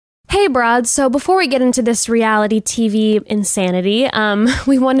Hey, Broad. So before we get into this reality TV insanity,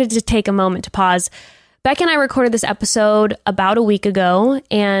 we wanted to take a moment to pause. Beck and I recorded this episode about a week ago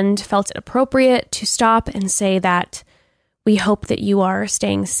and felt it appropriate to stop and say that we hope that you are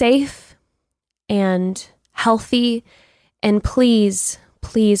staying safe and healthy, and please,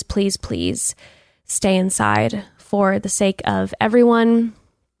 please, please, please stay inside for the sake of everyone,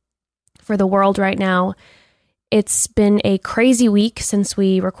 for the world right now. It's been a crazy week since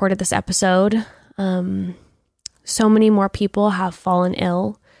we recorded this episode. So many more people have fallen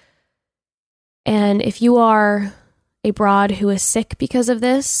ill. And if you are a broad who is sick because of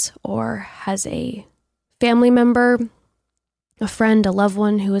this, or has a family member, a friend, a loved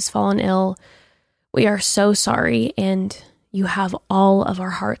one who has fallen ill, we are so sorry, and you have all of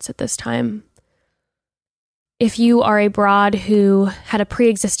our hearts at this time. If you are a broad who had a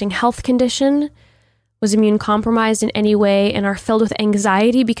pre-existing health condition, was immune compromised in any way, and are filled with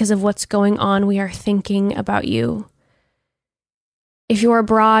anxiety because of what's going on, we are thinking about you. If you're a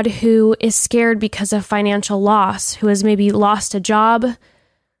broad who is scared because of financial loss, who has maybe lost a job,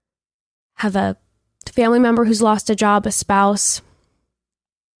 have a family member who's lost a job, a spouse,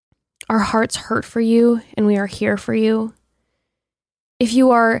 our hearts hurt for you, and we are here for you. If you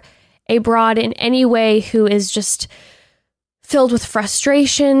are a broad in any way who is just filled with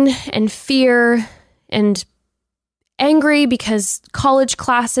frustration and fear and angry because college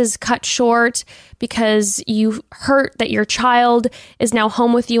classes cut short, because you hurt that your child is now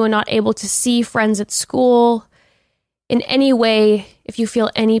home with you and not able to see friends at school, in any way, if you feel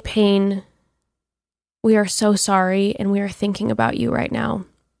any pain, we are so sorry, and we are thinking about you right now.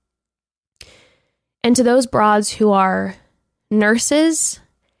 And to those broads who are nurses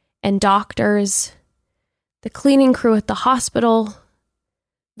and doctors, the cleaning crew at the hospital,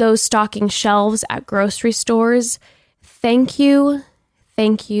 those stocking shelves at grocery stores, thank you,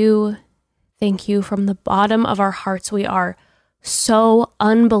 thank you, thank you from the bottom of our hearts. We are so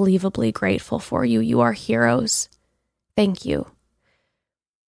unbelievably grateful for you. You are heroes. Thank you.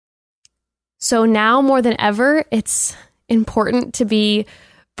 So now more than ever, it's important to be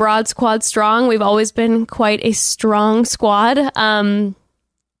Broad Squad strong. We've always been quite a strong squad,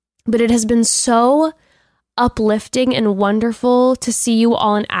 but it has been so uplifting and wonderful to see you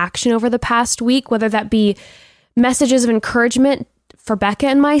all in action over the past week, whether that be messages of encouragement for Becca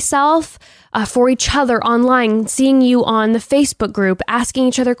and myself, for each other online, seeing you on the Facebook group, asking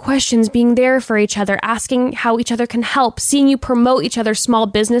each other questions, being there for each other, asking how each other can help, seeing you promote each other's small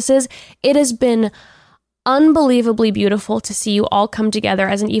businesses. It has been unbelievably beautiful to see you all come together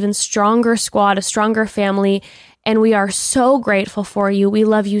as an even stronger squad, a stronger family. And we are so grateful for you. We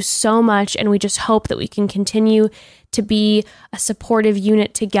love you so much. And we just hope that we can continue to be a supportive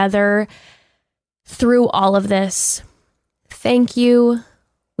unit together through all of this. Thank you.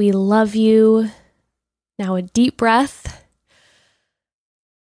 We love you. Now a deep breath.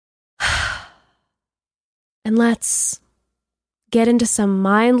 And let's get into some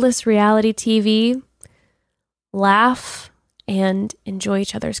mindless reality TV, laugh, and enjoy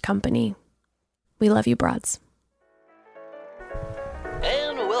each other's company. We love you, broads.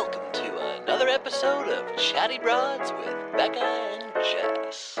 And welcome to another episode of Chatty Broads with Becca and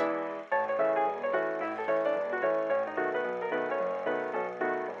Jess.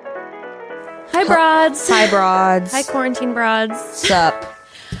 Hi, broads. Hi, broads. Hi, quarantine broads. Sup?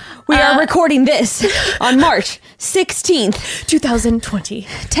 We are recording this on March 16th, 2020.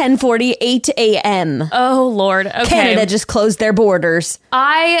 10:48 a.m. Oh, Lord. Okay. Canada just closed their borders.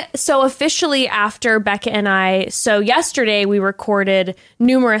 So officially after Becca and I, so yesterday we recorded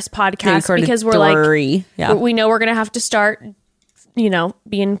numerous podcasts because we're three. We know we're going to have to start,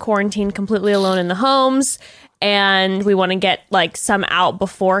 being quarantined completely alone in the homes. And we want to get some out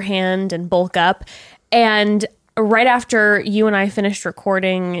beforehand and bulk up. And right after you and I finished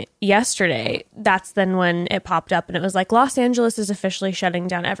recording yesterday, that's then when it popped up and it was like, Los Angeles is officially shutting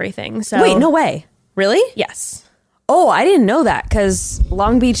down everything. So wait, no way. Really? Yes. Oh, I didn't know that because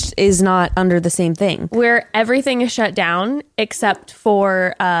Long Beach is not under the same thing. Where everything is shut down except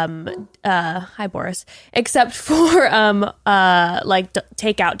for hi Boris, except for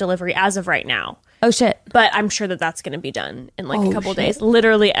takeout delivery as of right now. Oh shit. But I'm sure that that's going to be done in a couple days.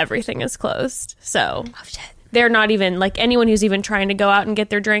 Literally everything is closed. So they're not even anyone who's even trying to go out and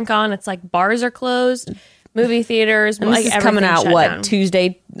get their drink on. It's bars are closed, movie theaters. And this is coming out down.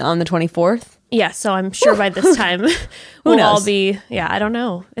 Tuesday on the 24th? Yeah, so I'm sure by this time we'll all be, I don't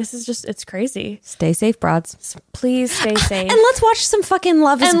know. This is just, it's crazy. Stay safe, broads. Please stay safe. And let's watch some fucking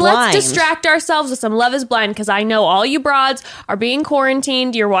Love is Blind. And let's distract ourselves with some Love is Blind, because I know all you broads are being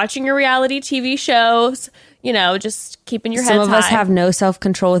quarantined. You're watching your reality TV shows. just keeping your Some heads of high. us have no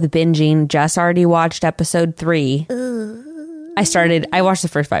self-control with binging. Jess already watched episode 3. I watched the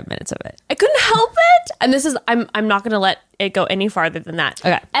first 5 minutes of it. I couldn't help it. And this is, I'm not going to let it go any farther than that.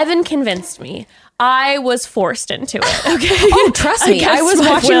 Okay. Evan convinced me. I was forced into it. Okay. Oh, trust me. I was Against my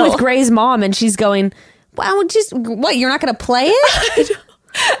watching will. with Gray's mom and she's going, well, what, you're not going to play it?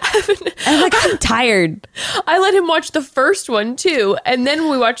 I'm like, I'm tired. I let him watch the first one too, and then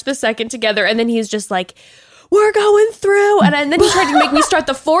we watched the second together, and then he's just like, we're going through, and then he tried to make me start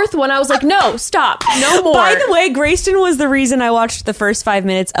the fourth one. I was like, no, stop, no more. By the way, Grayston was the reason I watched the first 5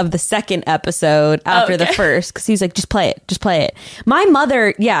 minutes of the second episode after the first, because he's like, just play it. My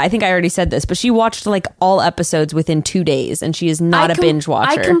mother, I think I already said this, but she watched like all episodes within 2 days, and she is not a binge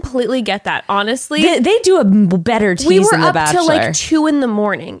watcher. I completely get that, honestly. They do a better tease We were than The up Bachelor. till like 2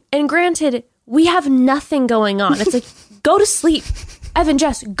 a.m, and granted, we have nothing going on. It's like, go to sleep. Evan,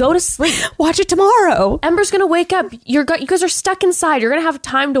 Jess, go to sleep. Watch it tomorrow. Ember's gonna wake up. You guys are stuck inside. You're gonna have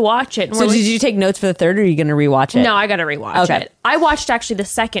time to watch it. And So did you take notes for the third, or are you going to rewatch it? No, I gotta rewatch Okay. it. I watched actually the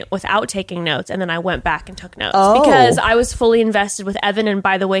second without taking notes, and then I went back and took notes Oh. because I was fully invested with Evan. And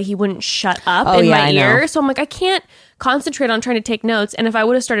by the way, he wouldn't shut up Oh, in yeah, my I know. ear, so I'm like, I can't concentrate on trying to take notes. And if I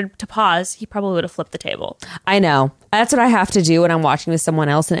would have started to pause, he probably would have flipped the table. I know. That's what I have to do when I'm watching with someone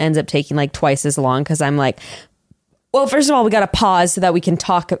else, and it ends up taking like twice as long because I'm like, well, first of all, we got to pause so that we can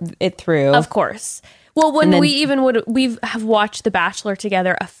talk it through. Of course. Well, when And then- we have watched The Bachelor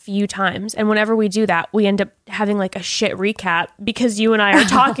together a few times, and whenever we do that, we end up having like a shit recap because you and I are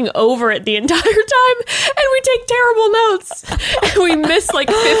talking over it the entire time, and we take terrible notes, and we miss like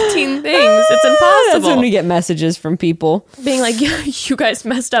 15 things. It's impossible. That's when we get messages from people. Being like, you guys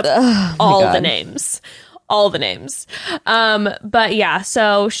messed up all the God. names. All the names. But yeah,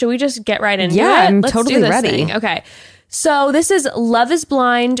 so should we just get right into it? I'm Let's totally do this ready. thing. Okay. So this is Love is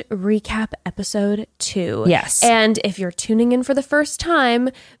Blind recap episode 2. Yes. And if you're tuning in for the first time,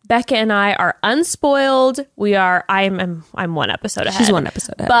 Becca and I are unspoiled. I'm 1 episode ahead. She's 1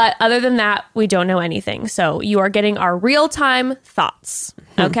 episode ahead. But other than that, we don't know anything. So you are getting our real-time thoughts,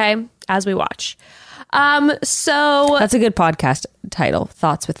 okay, as we watch. So That's a good podcast title.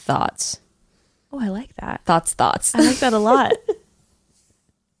 Thoughts with Thoughts. oh, I like that. Thoughts. I like that a lot.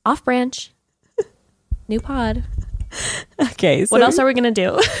 Off branch. New pod. Okay. So, What else are we going to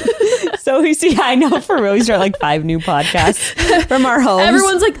do? So we see, I know for real, we start like 5 new podcasts from our homes.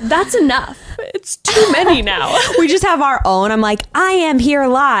 Everyone's like, that's enough. It's too many now. We just have our own. I'm like, I am here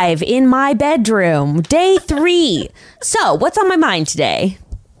live in my bedroom, day 3. So what's on my mind today?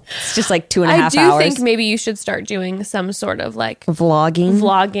 It's just like 2.5 hours. I do think maybe you should start doing some sort of like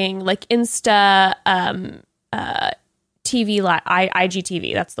vlogging, like Insta, TV,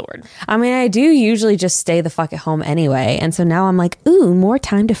 IGTV. That's the word. I mean, I do usually just stay the fuck at home anyway. And so now I'm like, ooh, more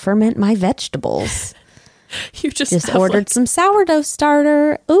time to ferment my vegetables. You just Just have, ordered like, some sourdough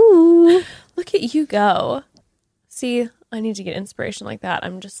starter. Ooh. look at you go. See, I need to get inspiration like that.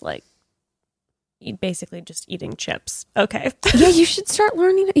 I'm just like, basically just eating chips. Okay. Yeah, you should start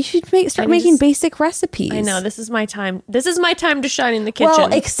learning. You should start I making just- basic recipes. I know, this is my time. This is my time to shine in the kitchen.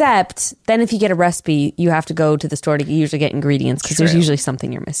 Well, except then if you get a recipe, you have to go to the store to usually get ingredients because there's True. usually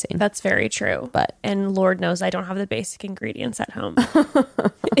something you're missing. That's very true. But- and Lord knows I don't have the basic ingredients at home.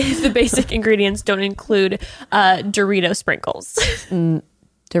 If the basic ingredients don't include Dorito sprinkles,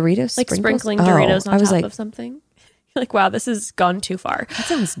 Doritos? like sprinkles? sprinkling Oh, Doritos on I was top like, of something. You're like, wow, this has gone too far. that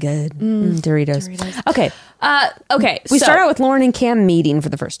sounds good. Doritos. Okay. Okay, We so start out with Lauren and Cam meeting for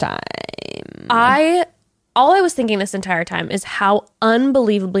the first time. all I was thinking this entire time is how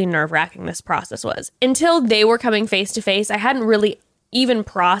unbelievably nerve-wracking this process was. Until they were coming face to face, I hadn't really even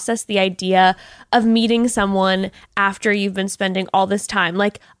processed the idea of meeting someone after you've been spending all this time.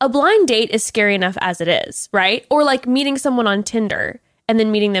 Like, a blind date is scary enough as it is, right? Or like meeting someone on Tinder and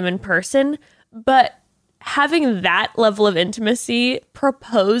then meeting them in person. But having that level of intimacy,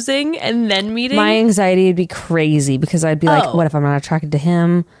 proposing and then meeting, My anxiety would be crazy because I'd be like, Oh. what if I'm not attracted to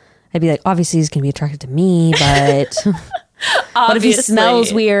him? I'd be like, obviously he's going to be attracted to me, but what if he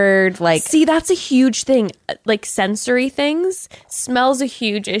smells weird? Like, See, that's a huge thing. Like, sensory things, smells a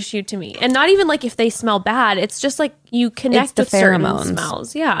huge issue to me. And not even like if they smell bad, it's just like you connect the with certain pheromones.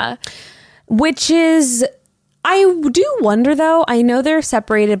 smells. Yeah. which is, I do wonder though, I know they're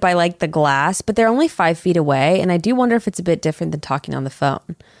separated by like the glass, but they're only 5 feet away. And I do wonder if it's a bit different than talking on the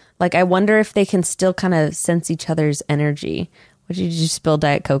phone. Like, I wonder if they can still kind of sense each other's energy. Did you just spill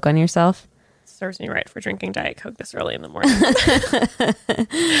Diet Coke on yourself? Serves me right for drinking Diet Coke this early in the morning.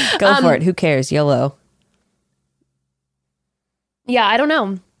 Go for it. Who cares? YOLO. Yeah, I don't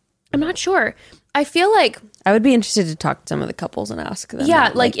know. I'm not sure. I feel like I would be interested to talk to some of the couples and ask them. Yeah,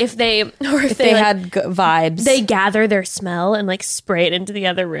 that, like if they or if they like, had vibes. they gather their smell and like spray it into the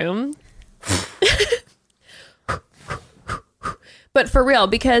other room. But for real,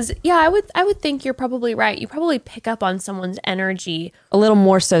 because I would think you're probably right. You probably pick up on someone's energy a little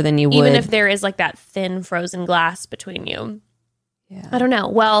more so than you would, even if there is like that thin frozen glass between you. Yeah. I don't know.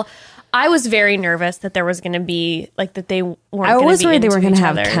 Well, I was very nervous that there was going to be like that they weren't. I was worried they were going to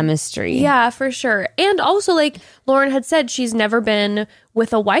have chemistry. Yeah, for sure. And also, like Lauren had said, she's never been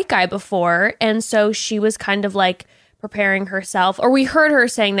with a white guy before, and so she was kind of like preparing herself, or we heard her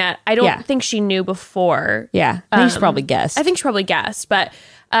saying that. I don't think she knew before. Yeah, I think she probably guessed. I think she probably guessed, but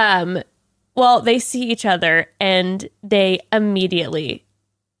well, they see each other and they immediately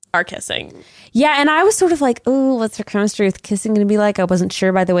are kissing. Yeah, and I was sort of like, oh, what's her chemistry with kissing going to be like? I wasn't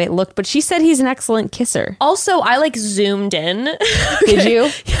sure by the way it looked, but she said he's an excellent kisser. Also, I like zoomed in. Did you?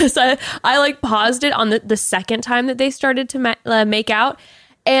 Yes, I like paused it on the second time that they started to make out,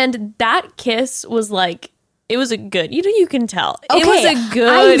 and that kiss was like, it was a good, you can tell. Okay, it was a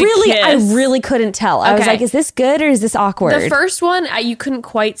good kiss. I really couldn't tell. I was like, is this good or is this awkward? The first one, you couldn't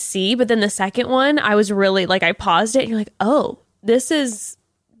quite see, but then the second one, I was really like, I paused it and you're like, oh, this is,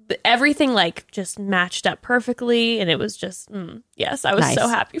 everything like just matched up perfectly. And it was just, yes, I was so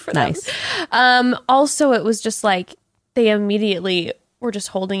happy for them. Also, it was just like, they immediately were just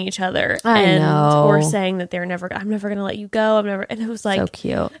holding each other and were saying that I'm never going to let you go. And it was like, so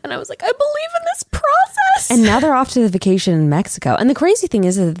cute. And I was like, I believe in this process. And now they're off to the vacation in Mexico. And the crazy thing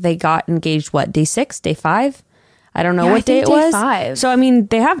is that they got engaged, what, day 6, day 5? I don't know what day it was. 5. So, I mean,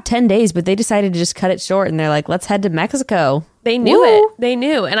 they have 10 days, but they decided to just cut it short. And they're like, let's head to Mexico. They knew it. They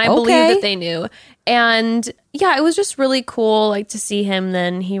knew. And I believe that they knew. And yeah, it was just really cool like to see him.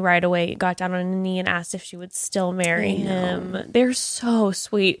 Then he right away got down on a knee and asked if she would still marry him. They're so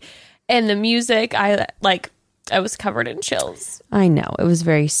sweet. And the music, I was covered in chills. I know. It was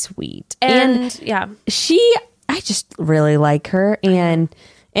very sweet. And yeah. I just really like her. And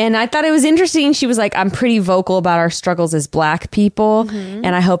I thought it was interesting. She was like, I'm pretty vocal about our struggles as Black people. Mm-hmm.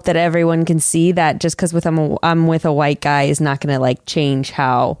 And I hope that everyone can see that just because I'm with a white guy is not going to like change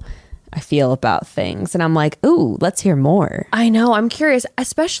how I feel about things. And I'm like, ooh, let's hear more. I know. I'm curious,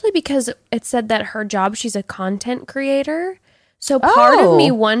 especially because it said that her job, she's a content creator. So part of me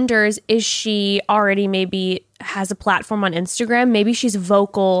wonders, is she already maybe has a platform on Instagram? Maybe she's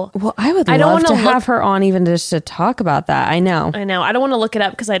vocal. Well, I would love to have her on even just to talk about that. I know. I don't want to look it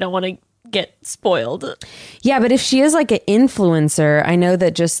up because I don't want to get spoiled. Yeah, but if she is like an influencer, I know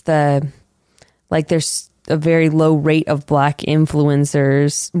that just there's a very low rate of Black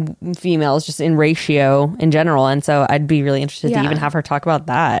influencers, females, just in ratio in general. And so I'd be really interested to even have her talk about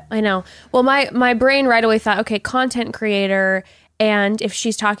that. I know. Well, my brain right away thought, okay, content creator. And if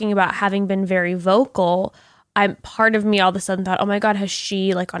she's talking about having been very vocal, part of me all of a sudden thought, oh my God, has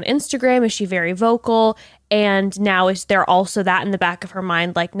she like on Instagram? Is she very vocal? And now is there also that in the back of her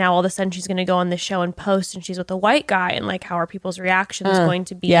mind? Like now all of a sudden she's going to go on the show and post and she's with a white guy, and like how are people's reactions going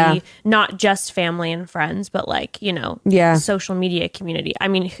to be? Not just family and friends, but like, social media community. I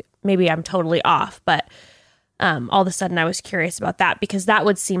mean, maybe I'm totally off, but all of a sudden I was curious about that, because that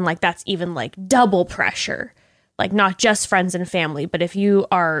would seem like that's even like double pressure, like not just friends and family, but if you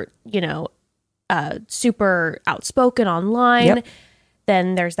are, super outspoken online,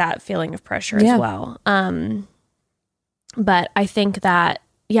 then there's that feeling of pressure as well. But I think that,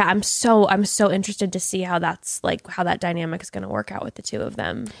 I'm so interested to see how that dynamic is going to work out with the two of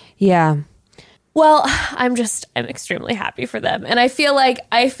them. Yeah. Well, I'm extremely happy for them. And I feel like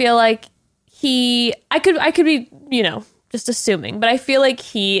I could be, just assuming, but I feel like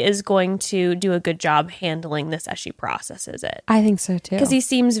he is going to do a good job handling this as she processes it. I think so too. Because he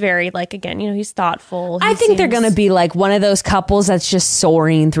seems very like, again, he's thoughtful. I think they're going to be like one of those couples that's just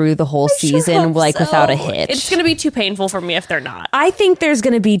soaring through the whole season, without a hitch. It's going to be too painful for me if they're not. I think there's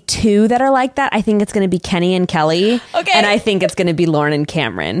going to be 2 that are like that. I think it's going to be Kenny and Kelly. Okay. And I think it's going to be Lauren and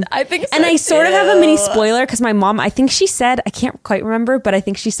Cameron. I think so. And I sort of have a mini spoiler because my mom, I think she said, I can't quite remember, but I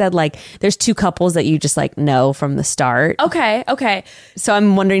think she said like there's 2 couples that you just like know from the start. Okay. So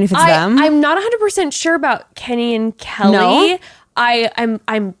I'm wondering if it's them. I'm not 100% sure about Kenny and Kelly. No?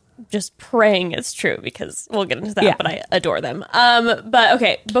 I'm just praying it's true, because we'll get into that, but I adore them. But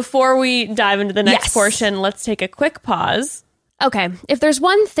okay, before we dive into the next portion, let's take a quick pause. Okay, if there's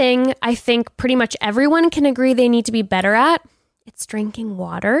one thing I think pretty much everyone can agree they need to be better at, it's drinking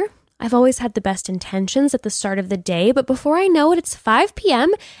water. I've always had the best intentions at the start of the day, but before I know it, it's 5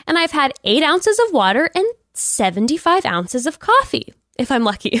 p.m. and I've had 8 ounces of water and 75 ounces of coffee. if I'm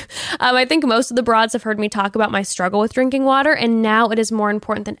lucky. I think most of the broads have heard me talk about my struggle with drinking water, and now it is more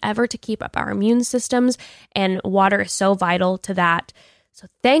important than ever to keep up our immune systems, and water is so vital to that. So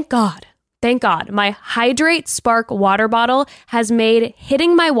thank God, my Hydrate Spark water bottle has made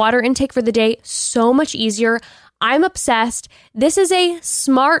hitting my water intake for the day so much easier. I'm obsessed. This is a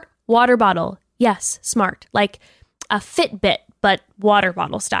smart water bottle. Yes, smart, like a Fitbit, but water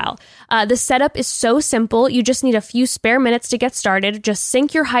bottle style. The setup is so simple. You just need a few spare minutes to get started. Just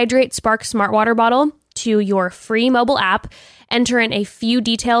sync your Hydrate Spark smart water bottle to your free mobile app. Enter in a few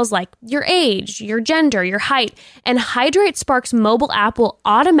details like your age, your gender, your height, and Hydrate Spark's mobile app will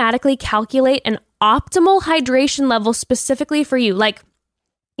automatically calculate an optimal hydration level specifically for you. Like,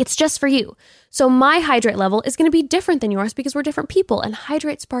 it's just for you. So my hydrate level is going to be different than yours because we're different people, and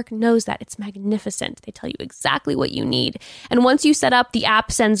Hydrate Spark knows that. It's magnificent. They tell you exactly what you need. And once you set up, the app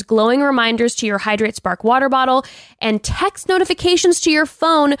sends glowing reminders to your Hydrate Spark water bottle and text notifications to your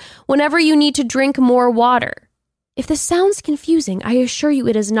phone whenever you need to drink more water. If this sounds confusing, I assure you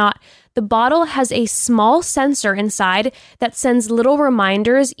it is not. The bottle has a small sensor inside that sends little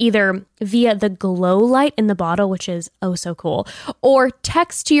reminders either via the glow light in the bottle, which is oh so cool, or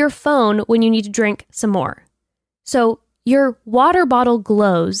text to your phone when you need to drink some more. So your water bottle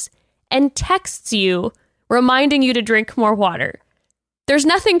glows and texts you, reminding you to drink more water. There's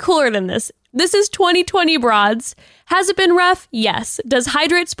nothing cooler than this. This is 2020, broads. Has it been rough? Yes. Does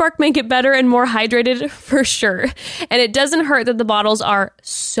Hydrate Spark make it better and more hydrated? For sure. And it doesn't hurt that the bottles are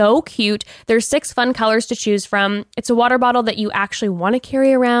so cute. There's 6 fun colors to choose from. It's a water bottle that you actually want to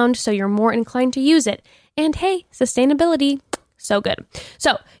carry around, so you're more inclined to use it. And hey, sustainability. So good.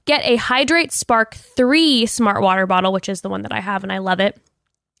 So get a Hydrate Spark 3 smart water bottle, which is the one that I have and I love it.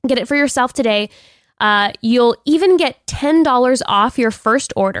 Get it for yourself today. You'll even get $10 off your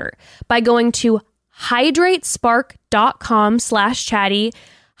first order by going to hydratespark.com/chatty.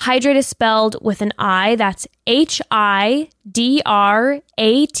 Hydrate is spelled with an I. That's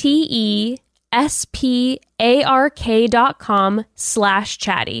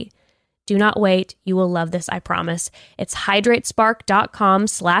HYDRATESPARK.com/chatty. Do not wait. You will love this, I promise. It's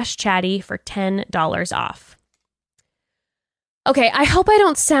hydratespark.com/chatty for $10 off. Okay, I hope I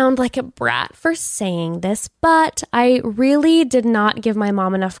don't sound like a brat for saying this, but I really did not give my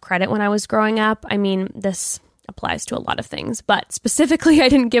mom enough credit when I was growing up. I mean, this applies to a lot of things, but specifically, I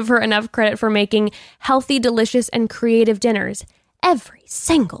didn't give her enough credit for making healthy, delicious, and creative dinners every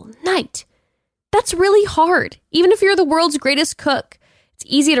single night. That's really hard, even if you're the world's greatest cook. It's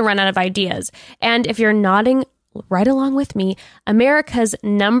easy to run out of ideas. And if you're nodding right along with me, America's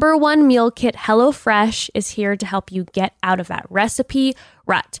 #1 meal kit, HelloFresh, is here to help you get out of that recipe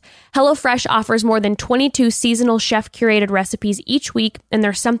rut. HelloFresh offers more than 22 seasonal chef-curated recipes each week, and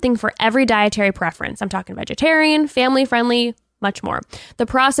there's something for every dietary preference. I'm talking vegetarian, family-friendly, much more. The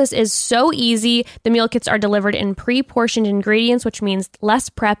process is so easy. The meal kits are delivered in pre-portioned ingredients, which means less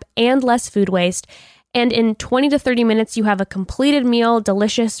prep and less food waste. And in 20 to 30 minutes, you have a completed meal,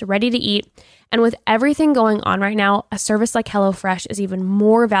 delicious, ready to eat. And with everything going on right now, a service like HelloFresh is even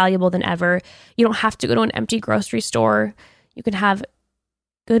more valuable than ever. You don't have to go to an empty grocery store. You can have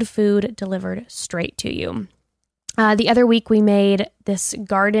good food delivered straight to you. The other week, we made this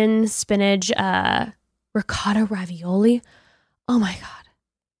garden spinach ricotta ravioli. Oh my God.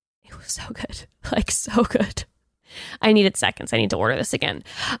 It was so good. Like, so good. I needed seconds. I need to order this again.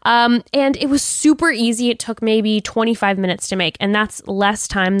 And it was super easy. It took maybe 25 minutes to make, and that's less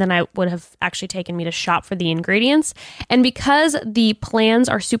time than I would have actually taken me to shop for the ingredients. And because the plans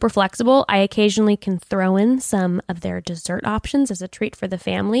are super flexible, I occasionally can throw in some of their dessert options as a treat for the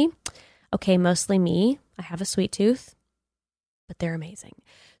family. Okay, mostly me. I have a sweet tooth, but they're amazing.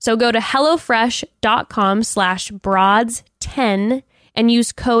 So go to HelloFresh.com/broads10 and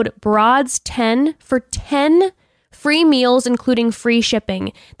use code broads10 for 10 free meals, including free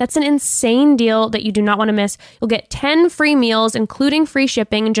shipping. That's an insane deal that you do not want to miss. You'll get 10 free meals, including free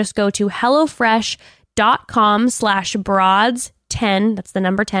shipping, and just go to HelloFresh.com/broads10, that's the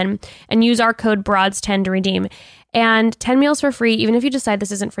number 10, and use our code broads10 to redeem. And 10 meals for free, even if you decide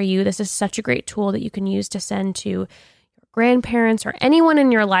this isn't for you. This is such a great tool that you can use to send to your grandparents or anyone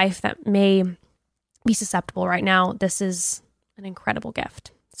in your life that may be susceptible right now. This is an incredible gift.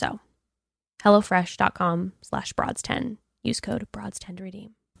 So HelloFresh.com/broads10. Use code broads10 to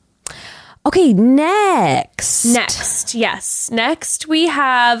redeem. Okay, next, yes. Next, we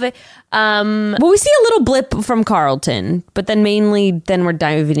have... we see a little blip from Carlton, but then we're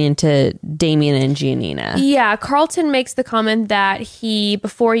diving into Damien and Giannina. Yeah, Carlton makes the comment that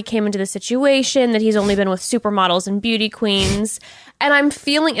before he came into the situation, that he's only been with supermodels and beauty queens. And I'm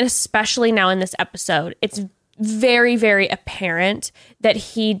feeling, and especially now in this episode, it's very, very apparent that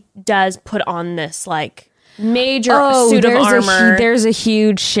he does put on this like major suit of armor. There's a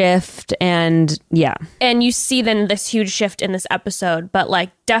huge shift, and and you see then this huge shift in this episode, but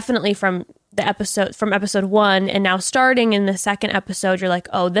like definitely from episode 1 and now starting in the second episode, you're like,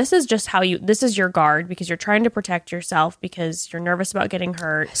 oh, this is just this is your guard because you're trying to protect yourself because you're nervous about getting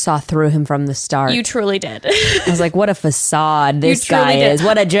hurt. Saw through him from the start. You truly did. I was like, what a facade this guy is.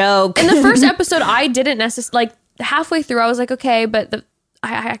 What a joke. In the first episode, I didn't necessarily, like halfway through, I was like, okay, but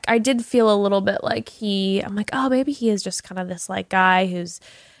I did feel a little bit like I'm like, oh, maybe he is just kind of this like guy who's,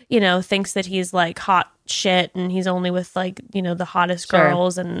 thinks that he's like hot shit and he's only with like, the hottest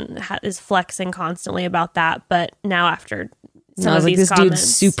girls and is flexing constantly about that. But now after some of these this comments,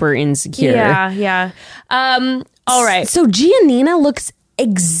 dude's super insecure. Yeah. All right. So Giannina looks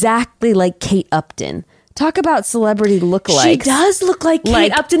exactly like Kate Upton. Talk about celebrity lookalikes. She does look like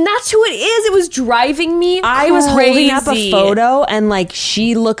Kate Upton. That's who it is. It was driving me I crazy. was holding up a photo and like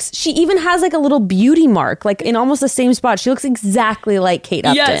she even has like a little beauty mark, like in almost the same spot. She looks exactly like Kate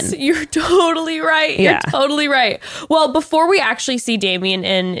Upton. Yes, you're totally right. You're totally right. Well, before we actually see Damien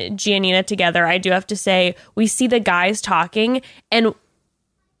and Giannina together, I do have to say we see the guys talking and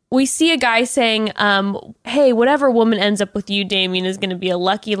we see a guy saying, hey, whatever woman ends up with you, Damien, is going to be a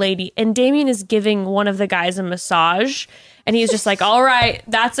lucky lady. And Damien is giving one of the guys a massage. And he's just like, all right,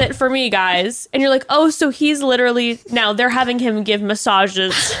 that's it for me, guys. And you're like, oh, so he's literally, now they're having him give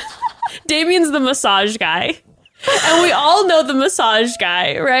massages. Damien's the massage guy. And we all know the massage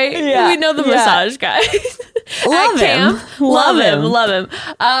guy, right? Yeah. We know the massage guy. Love him. Love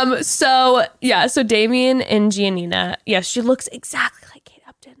him. So Damien and Giannina, yes, she looks exactly like Kate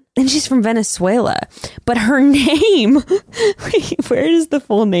Upton. And she's from Venezuela. But her name, wait, where is the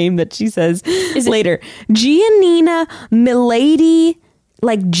full name that she says later? Giannina Milady,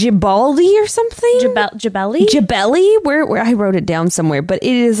 like Gibaldi or something? Gibelli? Gibelli? Where I wrote it down somewhere, but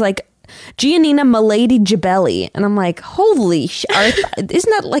it is like Giannina Milady Gibelli. And I'm like, holy shit,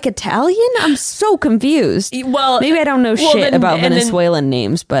 isn't that like Italian? I'm so confused. Well, maybe I don't know shit about Venezuelan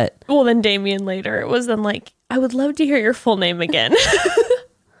names, but... Well, then Damien later, it was then like, I would love to hear your full name again.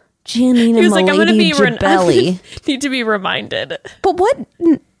 Giannina Milady Gibelli. Need to be reminded. But what?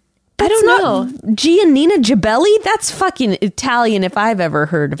 I don't know. Giannina Gibelli? That's fucking Italian if I've ever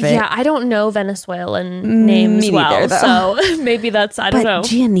heard of it. Yeah, I don't know Venezuelan names so maybe that's, I don't know.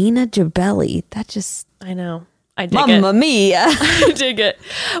 Giannina Gibelli, that just... I know. I dig it. Mamma mia. I dig it.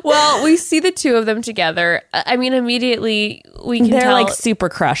 Well, we see the two of them together. I mean, immediately we can tell. They're like super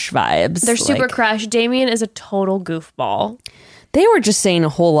crush vibes. They're super crush. Damien is a total goofball. They were just saying a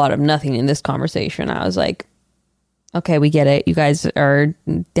whole lot of nothing in this conversation. I was like, okay, we get it. You guys have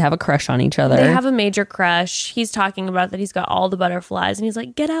a crush on each other. They have a major crush. He's talking about that he's got all the butterflies and he's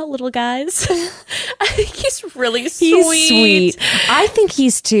like, get out, little guys. I think he's really sweet. He's sweet. I think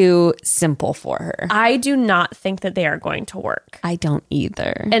he's too simple for her. I do not think that they are going to work. I don't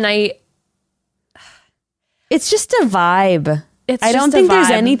either. And it's just a vibe. I don't think there's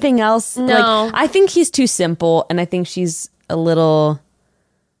anything else. No. Like, I think he's too simple and I think she's a little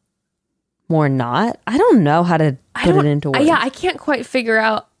more not. I don't know how to put it into words. Yeah, I can't quite figure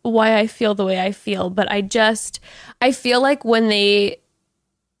out why I feel the way I feel, but I feel like when they...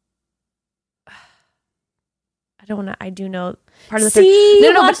 I do know part of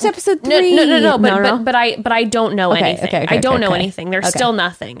the... Watched episode 3. No, but I don't know anything. Okay, I don't know anything. There's still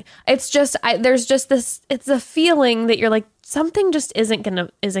nothing. It's just, there's just this, it's a feeling that you're like, something just isn't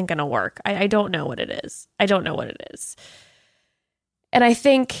gonna work. I don't know what it is. I don't know what it is. And I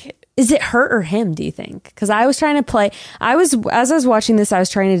think... Is it her or him, do you think? Because I was trying to play... As I was watching this, I was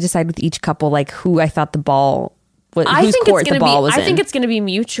trying to decide with each couple, like, who I thought the ball... whose court the ball was in. I think it's going to be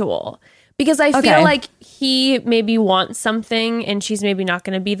mutual. Because I feel like he maybe wants something and she's maybe not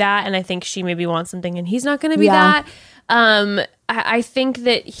going to be that. And I think she maybe wants something and he's not going to be that. I think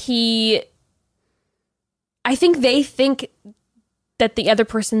that I think they think that the other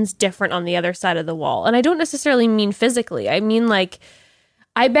person's different on the other side of the wall. And I don't necessarily mean physically. I mean, like,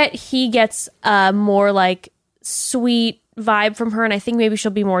 I bet he gets a more, like, sweet vibe from her. And I think maybe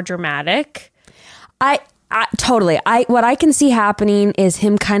she'll be more dramatic. Totally. What I can see happening is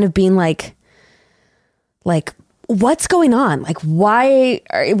him kind of being like, what's going on? Like, why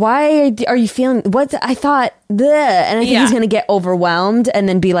are you feeling what I thought, bleh, and I think he's going to get overwhelmed and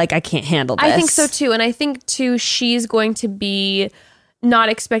then be like, I can't handle this. I think so too. And I think too, she's going to be not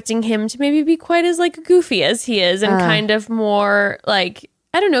expecting him to maybe be quite as like goofy as he is and kind of more like,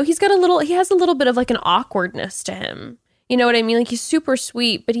 I don't know. He has a little bit of like an awkwardness to him. You know what I mean? Like, he's super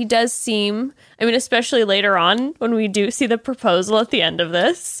sweet, but he does seem, I mean, especially later on when we do see the proposal at the end of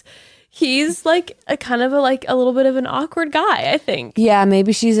this, he's like a kind of a little bit of an awkward guy, I think. Yeah,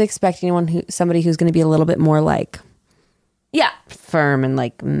 maybe she's expecting somebody who's going to be a little bit more like Yeah. firm and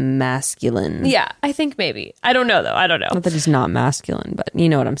like masculine. Yeah, I think maybe. I don't know though. I don't know. Not that he's not masculine, but you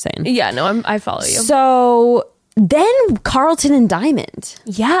know what I'm saying. Yeah, no, I follow you. So then Carlton and Diamond.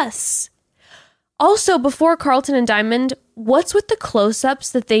 Yes. Also, before Carlton and Diamond, what's with the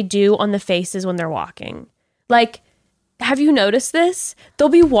close-ups that they do on the faces when they're walking? Like, have you noticed this? They'll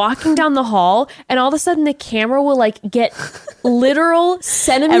be walking down the hall, and all of a sudden the camera will like get literal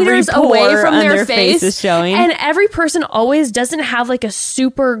centimeters Every away pore from on their their face is showing. And every person always doesn't have like a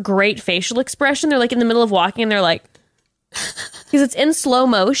super great facial expression. They're like in the middle of walking, and they're like, because it's in slow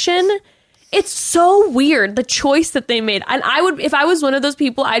motion. It's so weird, the choice that they made. And I would, if I was one of those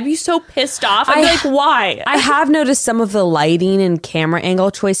people, I'd be so pissed off. I'd be like, why? I have noticed some of the lighting and camera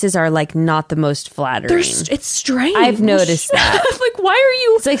angle choices are like not the most flattering. It's strange. I've noticed that. I'm like, why are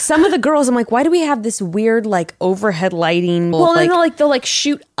you? It's like some of the girls, I'm like, why do we have this weird like overhead lighting? Well, like, then they'll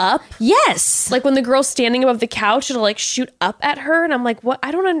shoot up. yes. Like when the girl's standing above the couch, it'll like shoot up at her. And I'm like, what?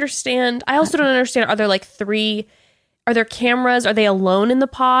 I don't understand. I also don't understand. Are there like are there cameras? Are they alone in the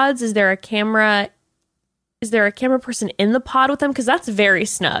pods? Is there a camera person in the pod with them? Because that's very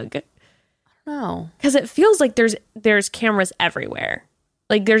snug. No. Because it feels like there's cameras everywhere.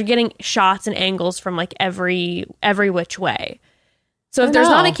 Like they're getting shots and angles from like every which way. So if there's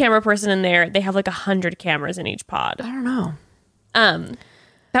not a camera person in there, they have like 100 cameras in each pod. I don't know.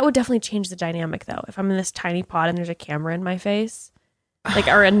 That would definitely change the dynamic though. If I'm in this tiny pod and there's a camera in my face, like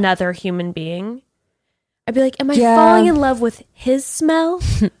or another human being, I'd be like, am I falling in love with his smell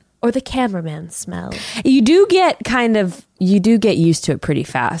or the cameraman's smell? You do get used to it pretty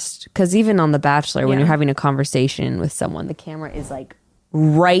fast. Because even on The Bachelor, when you're having a conversation with someone, the camera is like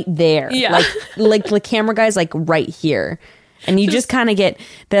right there. Yeah. Like the camera guy's like right here. And you just kind of get,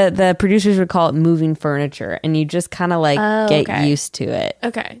 the producers would call it moving furniture. And you just kind of like get used to it.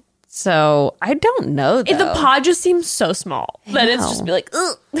 Okay. So I don't know though. The pod just seems so small that it's know. just be like,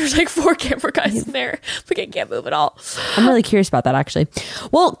 ugh, there's like 4 camera guys in there. Like I can't move at all. I'm really curious about that actually.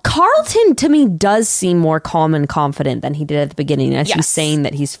 Well, Carlton to me does seem more calm and confident than he did at the beginning as he's saying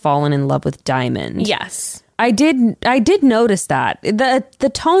that he's fallen in love with Diamond. Yes. I did notice that.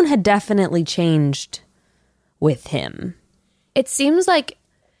 The tone had definitely changed with him. It seems like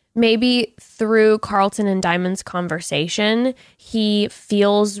maybe through Carlton and Diamond's conversation, he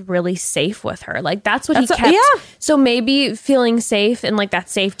feels really safe with her. Like that's what he kept. So maybe feeling safe and like that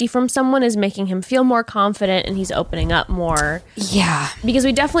safety from someone is making him feel more confident and he's opening up more. Yeah. Because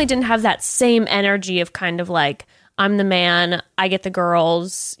we definitely didn't have that same energy of kind of like, I'm the man, I get the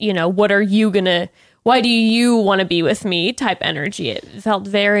girls, why do you want to be with me type energy. It felt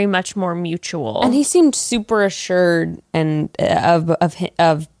very much more mutual. And he seemed super assured and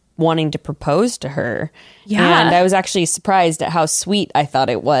of wanting to propose to her. Yeah. And I was actually surprised at how sweet I thought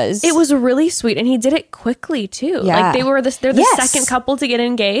it was. It was really sweet, and he did it quickly too. Yeah. Like they're the second couple to get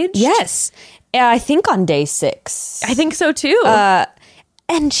engaged. Yes. I think on day 6. I think so too.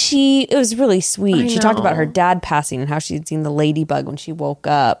 And it was really sweet. She talked about her know. dad passing and how she'd seen the ladybug when she woke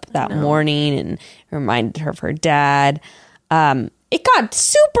up that morning, and it reminded her of her dad. It got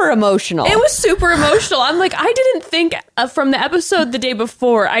super emotional. It was super emotional. I'm like, I didn't think from the episode the day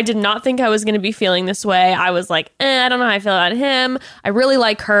before, I did not think I was going to be feeling this way. I was like, I don't know how I feel about him. I really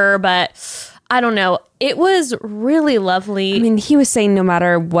like her, but I don't know. It was really lovely. I mean, he was saying no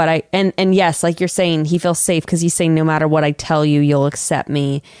matter what and yes, like you're saying, he feels safe because he's saying no matter what I tell you, you'll accept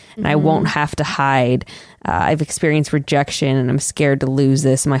me and I won't have to hide. I've experienced rejection and I'm scared to lose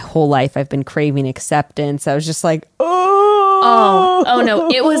this. My whole life I've been craving acceptance. I was just like, Oh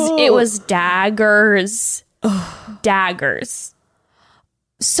no, it was daggers. Daggers.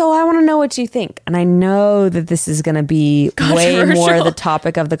 So I want to know what you think. And I know that this is going to be way more the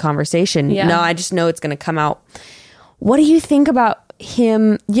topic of the conversation. Yeah. No, I just know it's going to come out. What do you think about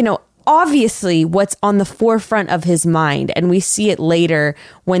him? Obviously what's on the forefront of his mind, and we see it later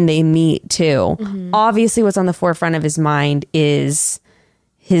when they meet too. Mm-hmm. Obviously what's on the forefront of his mind is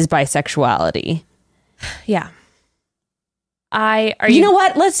his bisexuality. Yeah. You know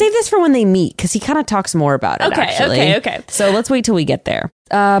what? Let's save this for when they meet, because he kind of talks more about it, actually. Okay. So let's wait till we get there.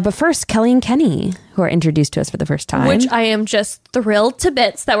 But first, Kelly and Kenny, who are introduced to us for the first time. Which I am just thrilled to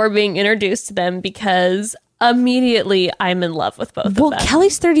bits that we're being introduced to them, because immediately I'm in love with both of them. Well,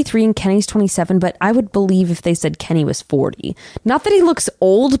 Kelly's 33 and Kenny's 27, but I would believe if they said Kenny was 40. Not that he looks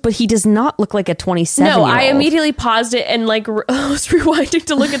old, but he does not look like a 27-year-old. No, I immediately paused it and I was rewinding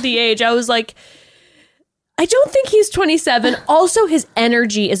to look at the age. I was like, I don't think he's 27. Also, his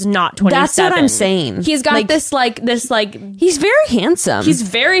energy is not 27. That's what I'm saying. He's got Like, this he's very handsome. he's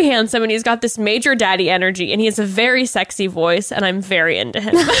very handsome, and he's got this major daddy energy, and he has a very sexy voice, and I'm very into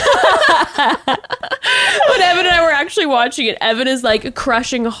him. When Evan and I were actually watching it, Evan is like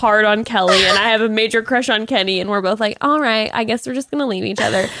crushing hard on Kelly, and I have a major crush on Kenny, and we're both like, all right, I guess we're just gonna leave each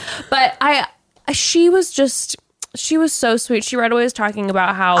other. But she was so sweet. She right away was talking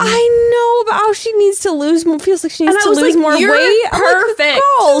about how I know about how she needs to lose more. Feels like she needs and I to was lose like, more you're weight. I'm like, perfect.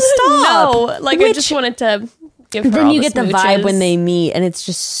 girl, stop. No, like I just wanted to give her Then all you the get the vibe smooches. when they meet, and it's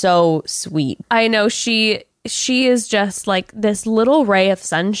just so sweet. I know she is just like this little ray of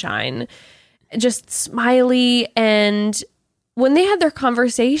sunshine, just smiley. And when they had their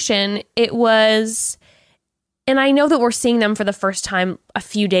conversation, it was, and I know that we're seeing them for the first time a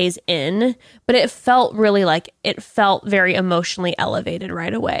few days in, but it felt very emotionally elevated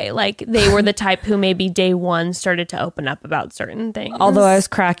right away. Like they were the type who maybe day one started to open up about certain things. Although I was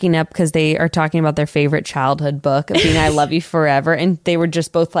cracking up because they are talking about their favorite childhood book of being I Love You Forever, and they were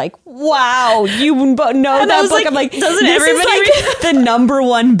just both like, wow, you know that book. I'm like, doesn't this everybody is like the number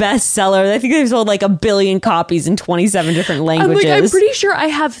one bestseller. I think they've sold like 1 billion copies in 27 different languages. I'm pretty sure I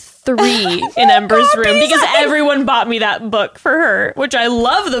have 3 in Ember's room because everyone bought me that book for her, which I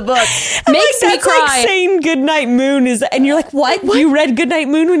love the book. Makes me That's cry. like saying Goodnight Moon is, and you're like, what? You read Goodnight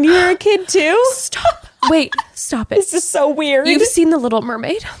Moon when you were a kid too? Stop. Wait, stop it. This is so weird. You've seen The Little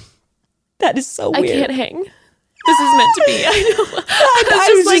Mermaid? That is so I weird. can't hang. This is meant to be. I know.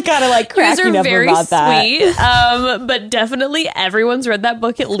 I was just kind of like You cracking guys are up very about that. sweet, but definitely everyone's read that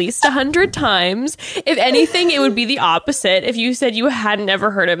book at least 100 times. If anything, it would be the opposite. If you said you hadn't ever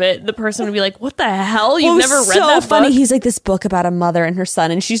heard of it, the person would be like, "What the hell? You've never read so that funny. book?" He's like this book about a mother and her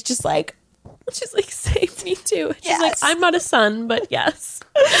son, and she's just like, She's like, "Save me too." She's like, Yes. "I'm not a son, but yes."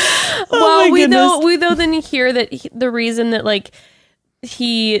 my Well, we goodness. then hear that the reason that like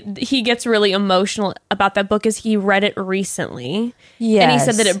he gets really emotional about that book is he read it recently. And he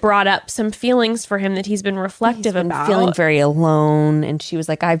said that it brought up some feelings for him that he's been reflective about. feeling very alone, and she was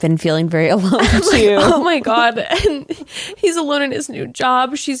like, I've been feeling very alone too. Oh my God. And he's alone in his new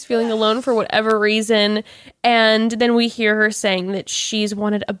job. She's feeling alone for whatever reason. And then we hear her saying that she's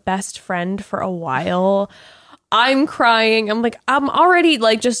wanted a best friend for a while. I'm crying. I'm already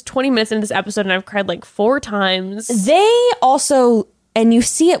like just 20 minutes into this episode and I've cried like 4 times. They also, and you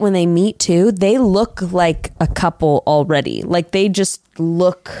see it when they meet too, they look like a couple already. Like they just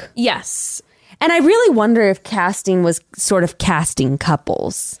look. Yes. And I really wonder if casting was sort of casting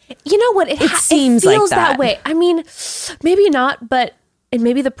couples. You know what? It seems it feels like that. way. I mean, maybe not, but and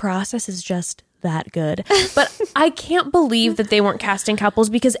maybe the process is just that good. But I can't believe that they weren't casting couples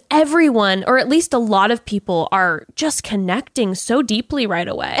because everyone, or at least a lot of people, are just connecting so deeply right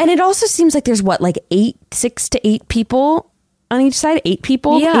away. And it also seems like there's 6 to 8 people on each side, 8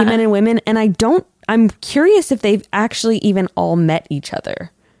 people, Yeah. 8 men and women. And I'm curious if they've actually even all met each other.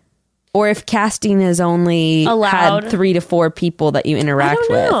 Or if casting has only Allowed. had 3 to 4 people that you interact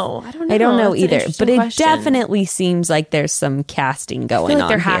I with. don't know. I don't know That's an either. interesting But it question. definitely seems like there's some casting I going feel like on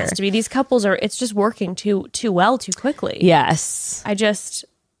there here. has to be. These couples it's just working too well, too quickly. Yes. I just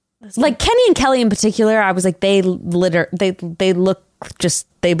Like Kenny and Kelly in particular, I was like, they look just,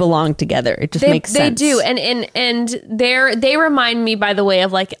 they belong together. It just makes sense. They do, and they remind me, by the way,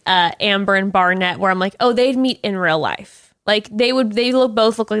 of like Amber and Barnett, where I'm like, oh, they'd meet in real life. Like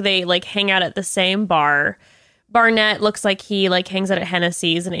both look like they like hang out at the same bar. Barnett looks like he like hangs out at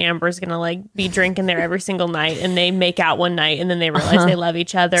Hennessy's, and Amber's gonna like be drinking there every single night, and they make out one night, and then they realize they love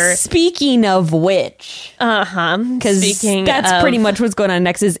each other. Speaking of which, because that's pretty much what's going on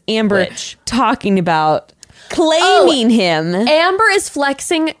next is Amber Which? talking about claiming him. Amber is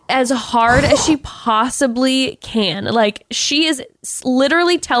flexing as hard as she possibly can. Like she is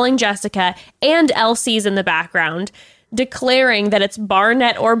literally telling Jessica, and Elsie's in the background, declaring that it's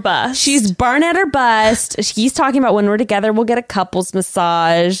Barnett or bust. She's Barnett or bust. He's talking about when we're together, we'll get a couples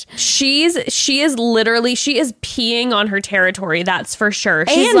massage. She is peeing on her territory. That's for sure.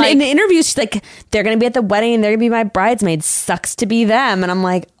 She's And like, in the interview, she's like, they're going to be at the wedding and they're going to be my bridesmaids. Sucks to be them. And I'm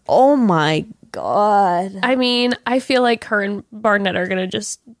like, oh my God. I mean, I feel like her and Barnett are gonna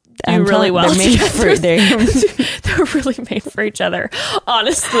just do I'm really telling- well they're made together. for- They're really made for each other,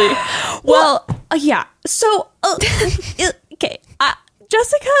 honestly. Well, yeah. So, okay.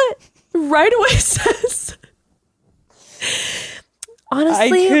 Jessica right away says,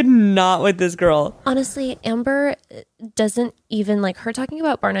 honestly, I could not with this girl. honestly, Amber doesn't even like her talking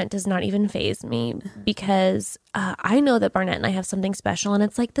about Barnett does not even faze me because I know that Barnett and I have something special, and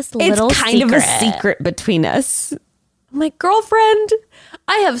it's like this little It's kind of a secret between us. I'm like, girlfriend,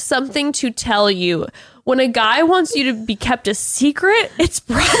 I have something to tell you. when a guy wants you to be kept a secret, it's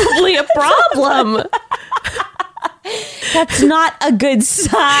probably a problem. That's not a good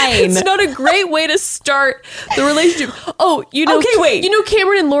sign. It's not a great way to start the relationship. Oh, Okay, wait. You know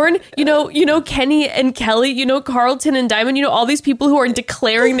Cameron and Lauren, you know Kenny and Kelly, you know Carlton and Diamond, you know all these people who are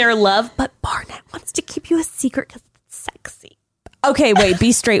declaring their love, but Barnett wants to keep you a secret because it's sexy. Okay, wait,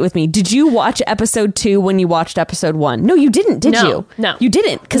 be straight with me. Did you watch episode 2 when you watched episode 1? No, you didn't, did you? No. You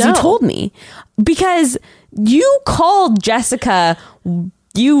didn't, because you told me. Because you called Jessica...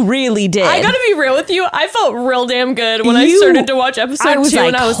 You really did. I gotta be real with you. I felt real damn good when I started to watch episode 2,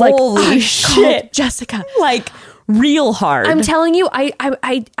 and I was like, holy shit, Jessica, like real hard. I'm telling you,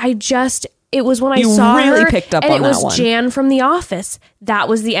 I just, it was when I You saw really her, picked up and on it that was one. Jan from The Office. That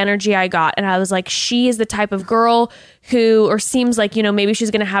was the energy I got, and I was like, she is the type of girl who, or seems like, you know, maybe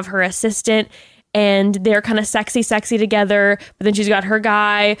she's gonna have her assistant. And they're kind of sexy together, but then she's got her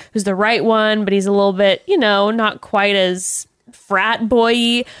guy who's the right one, but he's a little bit, you know, not quite as frat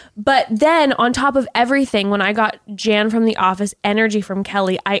boy-y. But then on top of everything, when I got Jan from The Office, energy from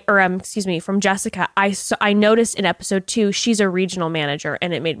Kelly, from Jessica, I noticed in episode 2 she's a regional manager,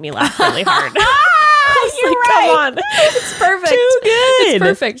 and it made me laugh really hard. You're right. Come on, it's perfect. Too good. It's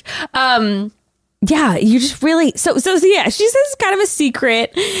perfect. Yeah, you just really... So yeah, she says kind of a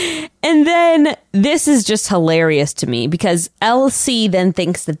secret. And then this is just hilarious to me because LC then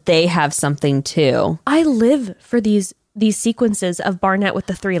thinks that they have something too. I live for these sequences of Barnett with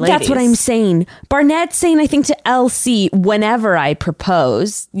the 3 ladies. That's what I'm saying. Barnett's saying, I think, to LC, whenever I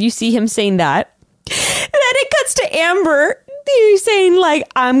propose. You see him saying that. Then it cuts to Amber. He's saying, like,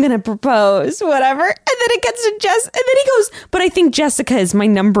 I'm going to propose, whatever. And then it gets to Jess. And then he goes, but I think Jessica is my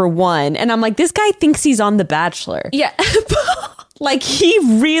number 1. And I'm like, this guy thinks he's on The Bachelor. Yeah. Like, he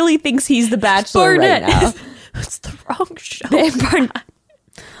really thinks he's The Bachelor Barnett. right now. It's the wrong show.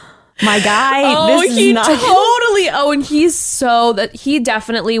 My guy, this is not... totally... Oh, and he's so... that he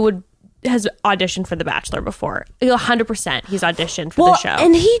definitely has auditioned for The Bachelor before. 100% he's auditioned for the show.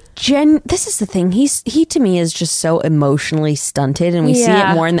 And this is the thing. He to me is just so emotionally stunted, and we see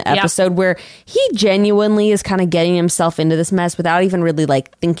it more in the episode where he genuinely is kind of getting himself into this mess without even really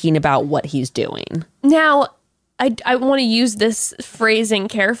like thinking about what he's doing. Now, I want to use this phrasing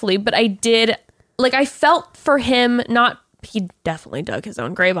carefully, but I did... Like, I felt for him, he definitely dug his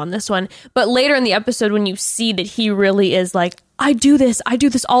own grave on this one. But later in the episode, when you see that he really is like, I do this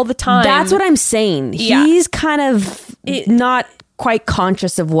all the time. That's what I'm saying. Yeah. He's kind of not quite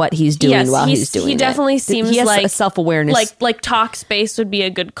conscious of what he's doing while he's doing it. He definitely seems he has like a self-awareness. Like talk space would be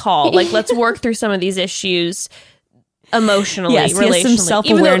a good call. Like, let's work through some of these issues emotionally, yes, relationally. he has some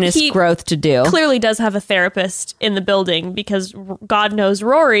self-awareness growth to do. Clearly does have a therapist in the building because God knows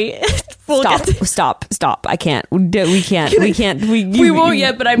Rory. Stop. I can't. We can't. We won't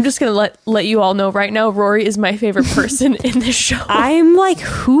yet, but I'm just going to let you all know right now, Rory is my favorite person in this show. I'm like,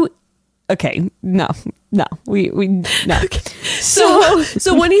 who? Okay, no. We no. Okay. So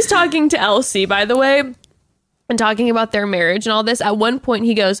when he's talking to Elsie, by the way, and talking about their marriage and all this, at one point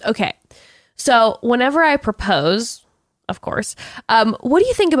he goes, okay, so whenever I propose, of course, what do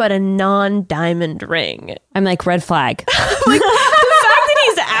you think about a non-diamond ring? I'm like, red flag. Like, the fact that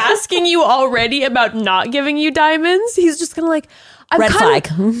he's asking you already about not giving you diamonds, he's just gonna like, red flag.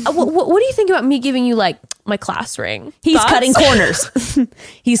 What do you think about me giving you like my class ring? He's Thoughts? cutting corners.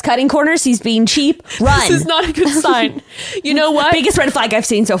 He's cutting corners. He's being cheap. Run. This is not a good sign. You know what? Biggest red flag I've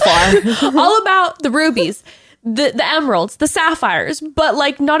seen so far. All about the rubies. The emeralds, the sapphires, but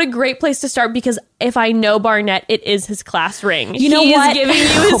like not a great place to start because if I know Barnett, it is his class ring. You know he what? Is giving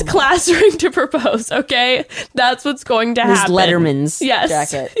you his class ring to propose, okay? That's what's going to happen. His Letterman's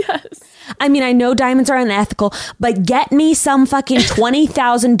jacket. Yes. I mean, I know diamonds are unethical, but get me some fucking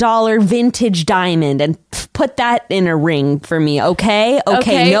 $20,000 vintage diamond and put that in a ring for me, okay?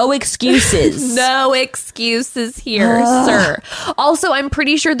 Okay, no excuses. No excuses here, sir. Also, I'm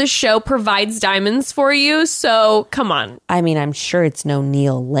pretty sure the show provides diamonds for you, so come on. I mean, I'm sure it's no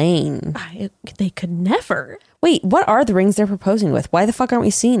Neil Lane. They could never. Wait, what are the rings they're proposing with? Why the fuck aren't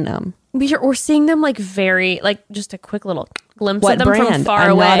we seeing them? We're seeing them like very, like just a quick little glimpse What of them brand? from far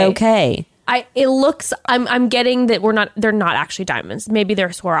I'm away. not okay. It looks. I'm getting that they're not actually diamonds. Maybe they're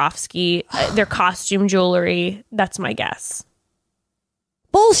Swarovski. They're costume jewelry. That's my guess.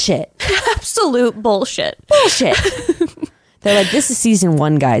 Bullshit. Absolute bullshit. Bullshit. They're like, this is season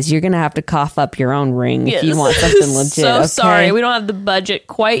 1, guys. You're gonna have to cough up your own ring if you want something legit. So okay? sorry, we don't have the budget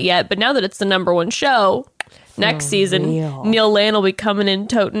quite yet. But now that it's the number 1 show, next season, real. Neil Lane will be coming in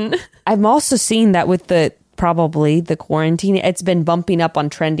toting. I'm also seeing that with the probably the quarantine. It's been bumping up on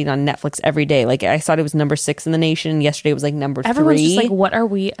trending on Netflix every day. Like I thought it was number 6 in the nation. Yesterday it was like number 3. Everyone's just like, what are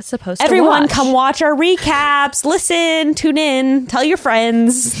we supposed to Everyone watch? come watch our recaps. Listen, tune in, tell your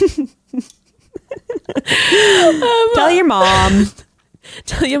friends. Tell your mom.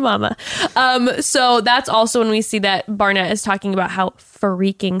 Tell your mama. So that's also when we see that Barnett is talking about how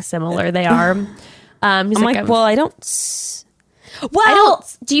freaking similar they are. He's I'm like, well, I don't.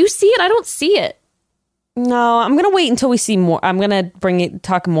 Do you see it? I don't see it. No, I'm gonna wait until we see more. I'm gonna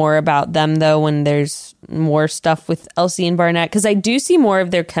talk more about them though when there's more stuff with Elsie and Barnett, because I do see more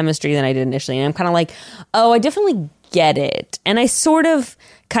of their chemistry than I did initially, and I'm kind of like, oh, I definitely get it, and I sort of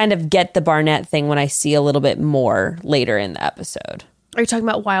kind of get the Barnett thing when I see a little bit more later in the episode. Are you talking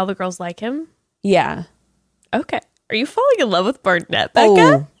about why all the girls like him? Yeah. Okay. Are you falling in love with Barnett, Becca?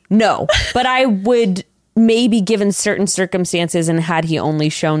 Oh, no, but I would. Maybe given certain circumstances and had he only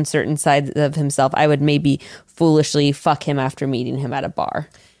shown certain sides of himself, I would maybe foolishly fuck him after meeting him at a bar.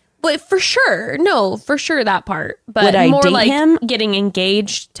 But for sure. No, for sure that part. But would I more date like him? getting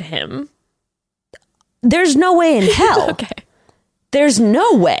engaged to him. There's no way in hell. Okay. There's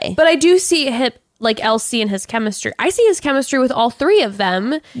no way. But I do see him, like Elsie and his chemistry. I see his chemistry with all 3 of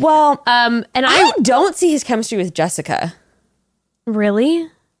them. Well, and I don't see his chemistry with Jessica. Really?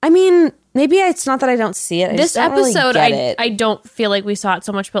 I mean, maybe it's not that I don't see it. This episode, I I don't feel like we saw it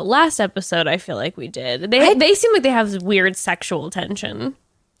so much, but last episode, I feel like we did. They seem like they have weird sexual tension.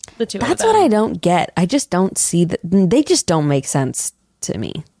 The two of them. That's what I don't get. I just don't see that. They just don't make sense to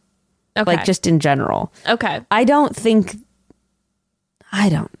me. Okay. Like just in general. Okay. I don't think. I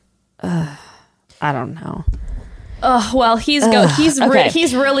don't know. Oh well, he's okay.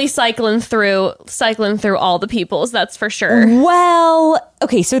 he's really cycling through all the peoples. That's for sure. Well,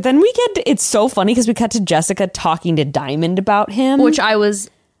 okay, so then we get. It's so funny because we cut to Jessica talking to Diamond about him, Which I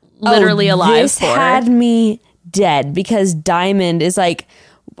was literally alive this for. Had me dead because Diamond is like.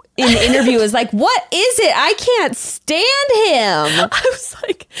 In the interview is like, what is it? I can't stand him. I was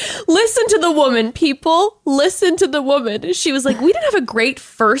like, listen to the woman, people. Listen to the woman. She was like, we didn't have a great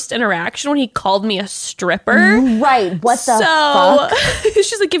first interaction when he called me a stripper. Right. What the fuck?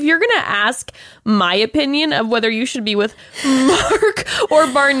 She's like, if you're going to ask my opinion of whether you should be with Mark or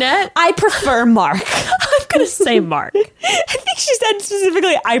Barnett, I prefer Mark. I'm going to say Mark. I think she said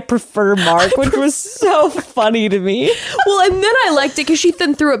specifically, I prefer Mark, which was so funny to me. Well, and then I liked it because she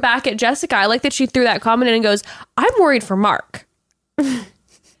then threw it back at Jessica. I like that she threw that comment in and goes, I'm worried for Mark.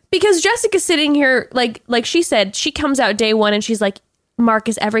 Because Jessica's sitting here, like she said, she comes out day one and she's like, Mark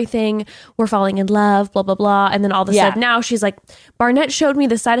is everything. We're falling in love, blah, blah, blah. And then all of a sudden now she's like, Barnett showed me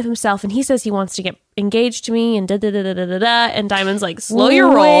the side of himself and he says he wants to get engaged to me and da, da, da, da, da, da, da. And Diamond's like, slow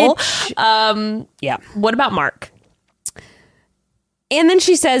your roll. Yeah. What about Mark? And then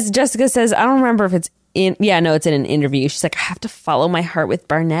Jessica says, I don't remember if it's it's in an interview. She's like, I have to follow my heart with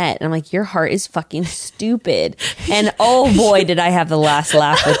Barnett. And I'm like, your heart is fucking stupid. And oh boy, did I have the last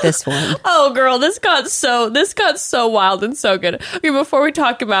laugh with this one. Oh girl, this got so wild and so good. Okay, before we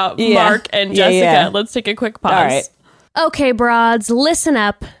talk about Mark and Jessica, let's take a quick pause. All right. Okay, broads, listen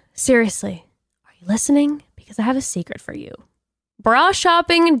up. Seriously, are you listening? Because I have a secret for you. Bra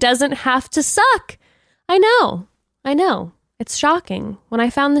shopping doesn't have to suck. I know. It's shocking. When I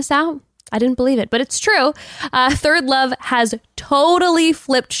found this out, I didn't believe it, but it's true. Third Love has totally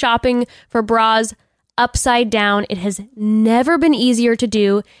flipped shopping for bras upside down. It has never been easier to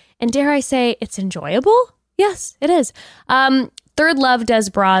do. And dare I say, it's enjoyable? Yes, it is. Third Love does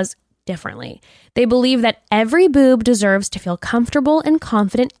bras differently. They believe that every boob deserves to feel comfortable and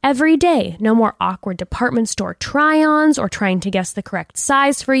confident every day. No more awkward department store try-ons or trying to guess the correct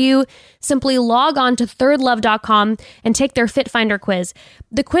size for you. Simply log on to thirdlove.com and take their Fit Finder quiz.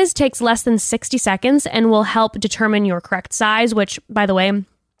 The quiz takes less than 60 seconds and will help determine your correct size, which, by the way,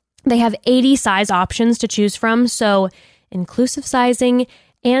 they have 80 size options to choose from. So inclusive sizing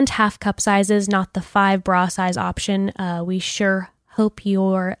and half cup sizes, not the 5 bra size option. We sure hope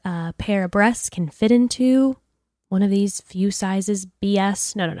your pair of breasts can fit into one of these few sizes.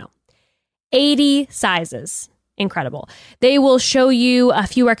 BS. No. 80 sizes. Incredible. They will show you a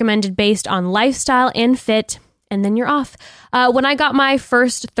few recommended based on lifestyle and fit, and then you're off. When I got my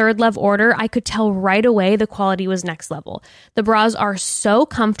first Third Love order, I could tell right away the quality was next level. The bras are so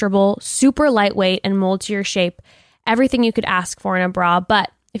comfortable, super lightweight, and mold to your shape. Everything you could ask for in a bra,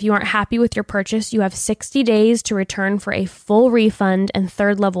 but if you aren't happy with your purchase, you have 60 days to return for a full refund, and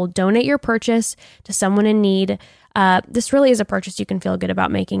Third Love will donate your purchase to someone in need. This really is a purchase you can feel good about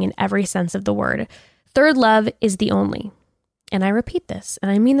making in every sense of the word. Third Love is the only, and I repeat this,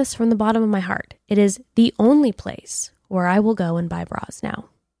 and I mean this from the bottom of my heart, it is the only place where I will go and buy bras now.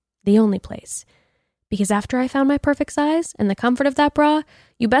 The only place. Because after I found my perfect size and the comfort of that bra,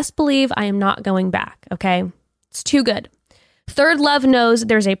 you best believe I am not going back, okay? It's too good. Third Love knows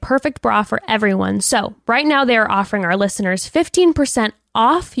there's a perfect bra for everyone. So right now they are offering our listeners 15%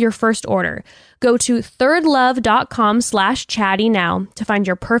 off your first order. Go to thirdlove.com/chatty now to find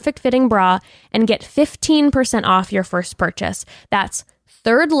your perfect fitting bra and get 15% off your first purchase. That's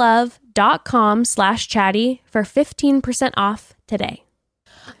thirdlove.com/chatty for 15% off today.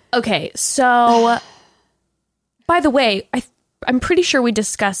 Okay, so by the way, I'm pretty sure we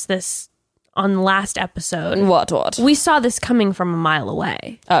discussed this on the last episode. What? We saw this coming from a mile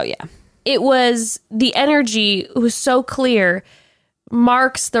away. Oh, yeah. It was, the energy was so clear.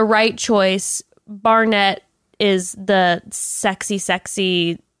 Mark's the right choice. Barnett is the sexy,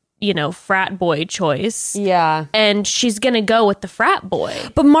 frat boy choice. Yeah. And she's going to go with the frat boy.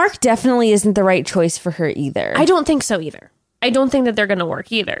 But Mark definitely isn't the right choice for her either. I don't think so either. I don't think that they're going to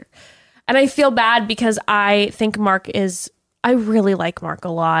work either. And I feel bad because I think I really like Mark a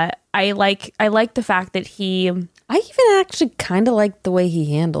lot. I like the fact that I even actually kind of liked the way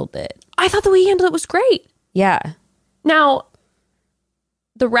he handled it. I thought the way he handled it was great. Yeah. Now,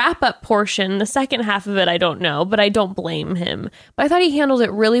 the wrap-up portion, the second half of it, I don't know, but I don't blame him. But I thought he handled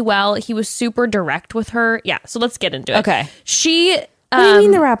it really well. He was super direct with her. Yeah, so let's get into it. Okay. What do you mean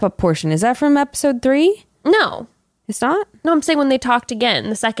the wrap-up portion? Is that from episode 3? No. It's not? No, I'm saying when they talked again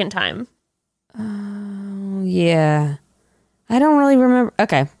the second time. Oh, yeah. I don't really remember.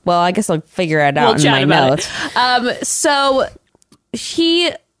 Okay. Well, I guess I'll figure it out in my notes. So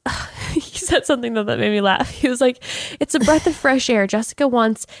he said something that made me laugh. He was like, it's a breath of fresh air. Jessica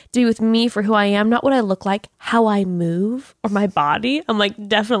wants to be with me for who I am, not what I look like, how I move, or my body. I'm like,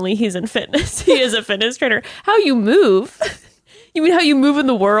 definitely he's in fitness. He is a fitness trainer. How you move? You mean how you move in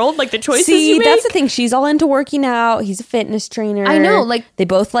the world? Like the choices you make? That's the thing. She's all into working out. He's a fitness trainer. I know. Like they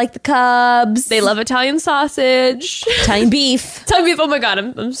both like the Cubs. They love Italian sausage. Italian beef. Italian beef. Oh my God.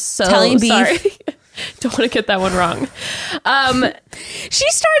 I'm so Italian beef. sorry. Don't want to get that one wrong. She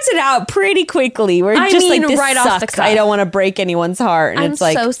starts it out pretty quickly. We're just like, this right sucks. Off the cuff. I don't want to break anyone's heart. And it's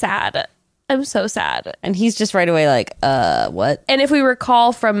like, so sad. I'm so sad. And he's just right away like, what? And if we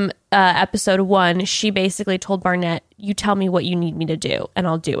recall from episode 1, she basically told Barnett, you tell me what you need me to do and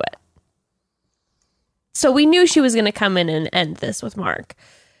I'll do it. So we knew she was going to come in and end this with Mark.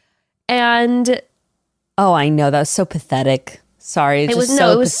 And oh, I know. That was so pathetic. Sorry. It was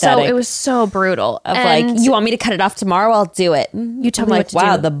so brutal. Of like, you want me to cut it off tomorrow? I'll do it. You tell me like, what to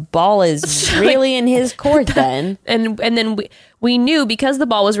wow, do. the ball is really in his court then. And then we knew because the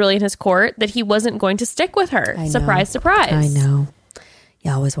ball was really in his court that he wasn't going to stick with her. Surprise, surprise. I know.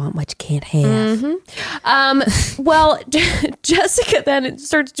 You always want what you can't have. Mm-hmm. Well, Jessica then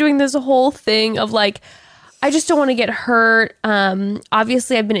starts doing this whole thing of like, I just don't want to get hurt.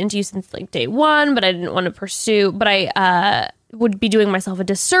 Obviously, I've been into you since like day 1, but I didn't want to pursue. But I would be doing myself a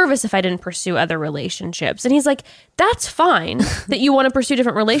disservice if I didn't pursue other relationships. And he's like, that's fine that you want to pursue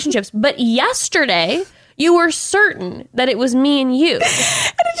different relationships. But yesterday, you were certain that it was me and you. And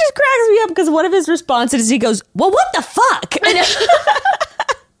it just cracks me up because one of his responses, he goes, well, what the fuck? I know.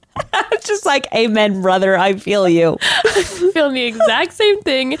 It's just like, amen, brother. I feel you. I'm feeling the exact same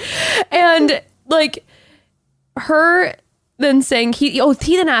thing. And like her then saying, he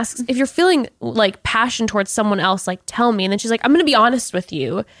then asks, if you're feeling like passion towards someone else, like tell me. And then she's like, I'm going to be honest with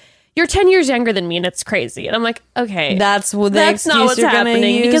you. You're 10 years younger than me and it's crazy. And I'm like, okay. That's not what's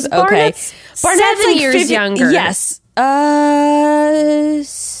happening. Use? Because Barnett's 7 like years younger. Yes.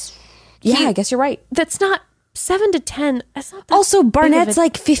 Yeah, I guess you're right. That's not 7 to 10. That's not that also, Barnett's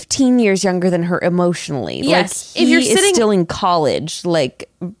like 15 years younger than her emotionally. Yes. Like, he is still in college, like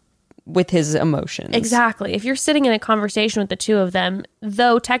with his emotions. Exactly. If you're sitting in a conversation with the two of them,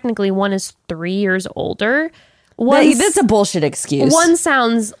 though technically one is 3 years older, that's a bullshit excuse. One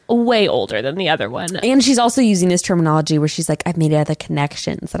sounds way older than the other one. And she's also using this terminology where she's like, I've made other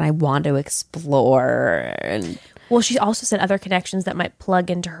connections and I want to explore. And well, she also said other connections that might plug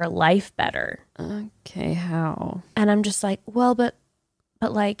into her life better. Okay, how? And I'm just like, well, but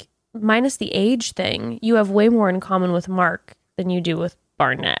like minus the age thing, you have way more in common with Mark than you do with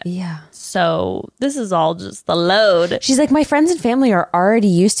Barnett. Yeah. So this is all just the load. She's like, my friends and family are already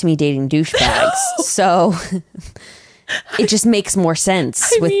used to me dating douchebags. So it just makes more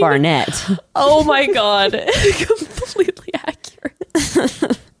sense with Barnett. Oh my God. Completely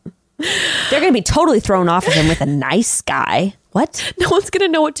accurate. They're going to be totally thrown off of him with a nice guy. What? No one's going to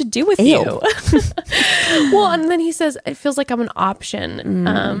know what to do with you. Well, and then he says, it feels like I'm an option.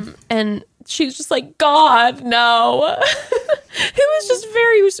 And she's just like, God, no.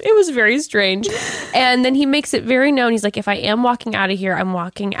 He was it was very strange. And then he makes it very known. He's like, if I am walking out of here, I'm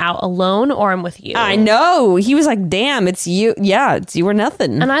walking out alone or I'm with you. I know. He was like, damn, it's you. Yeah, it's you or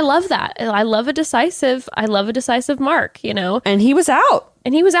nothing. And I love that. I love a decisive Mark, you know? And he was out.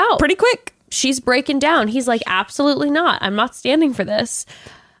 And he was out. Pretty quick. She's breaking down. He's like, absolutely not. I'm not standing for this.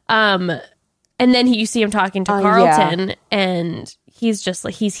 And then you see him talking to Carlton and he's just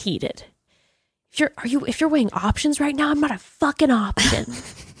like, he's heated. If you're weighing options right now, I'm not a fucking option.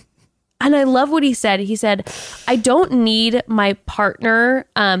 And I love what he said. He said, I don't need my partner,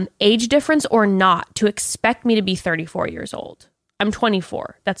 age difference or not, to expect me to be 34 years old. I'm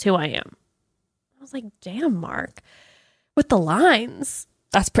 24. That's who I am. I was like, damn, Mark, with the lines.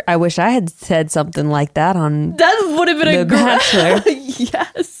 I wish I had said something like that on That would have been The Bachelor.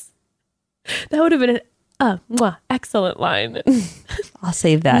 Yes. That would have been an excellent line. I'll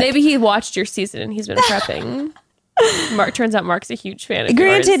save that. Maybe he watched your season and he's been prepping. Turns out Mark's a huge fan of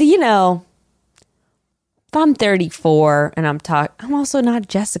Granted, yours. you know, if I'm 34 and I'm also not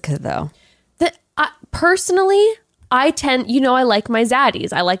Jessica though. Personally, I like my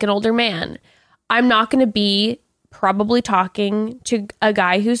zaddies. I like an older man. I'm not going to be probably talking to a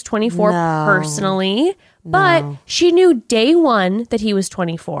guy who's 24 personally, but she knew day one that he was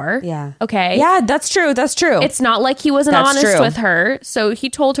 24. Yeah. Okay. Yeah, that's true. That's true. It's not like he wasn't That's honest true. with her. So he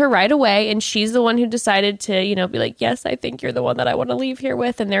told her right away, and she's the one who decided to, you know, be like, yes, I think you're the one that I want to leave here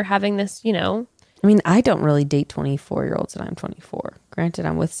with. And they're having this, you know. I mean, I don't really date 24-year-olds and I'm 24. Granted,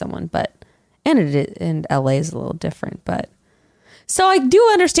 I'm with someone, and LA is a little different, but so I do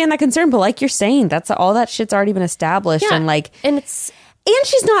understand that concern, but like you're saying, that's all that shit's already been established. Yeah. And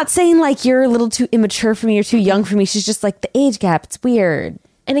she's not saying like you're a little too immature for me or too young for me. She's just like the age gap. It's weird.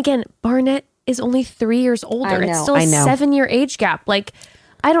 And again, Barnett is only 3 years older. It's still a I know. 7-year age gap. Like,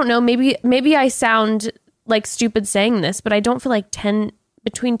 I don't know. Maybe I sound like stupid saying this, but I don't feel like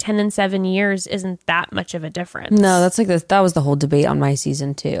between 10 and 7 years isn't that much of a difference. No, that's like this. That was the whole debate on my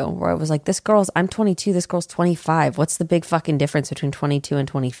season too, where I was like, I'm 22, this girl's 25. What's the big fucking difference between 22 and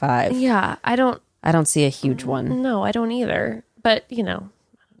 25? Yeah, I don't see a huge one. No, I don't either. But, you know,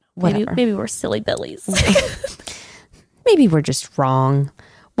 Whatever. maybe we're silly billies. Maybe we're just wrong.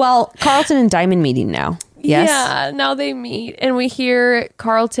 Well, Carlton and Diamond meeting now. Yes. Yeah, now they meet. And we hear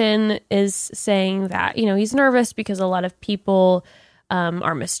Carlton is saying that, you know, he's nervous because a lot of people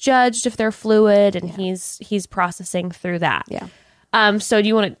are misjudged if they're fluid, and he's processing through that. Yeah. So do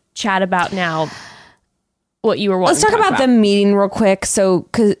you want to chat about now what you were wanting Let's talk to about the meeting real quick. So,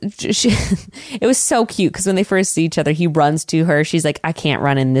 because it was so cute, because when they first see each other, he runs to her. She's like, I can't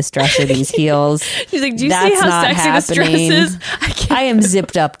run in this dress or these heels. She's like, do you That's see how not sexy this dress happening. is? I am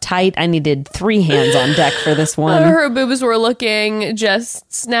zipped up tight. I needed 3 hands on deck for this one. Her boobs were looking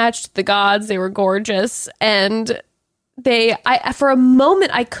just snatched the gods. They were gorgeous. And for a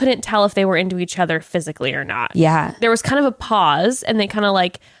moment, I couldn't tell if they were into each other physically or not. Yeah. There was kind of a pause, and they kind of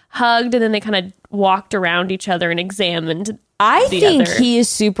like hugged, and then they kind of walked around each other and examined. I think other. he is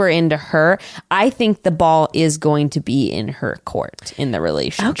super into her. I think the ball is going to be in her court in the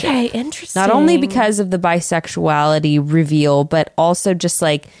relationship. Okay, interesting. Not only because of the bisexuality reveal, but also just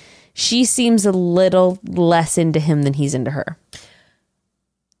like she seems a little less into him than he's into her.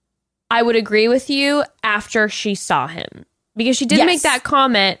 I would agree with you after she saw him, because she did make that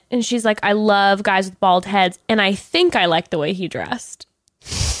comment, and she's like, I love guys with bald heads, and I think I like the way he dressed.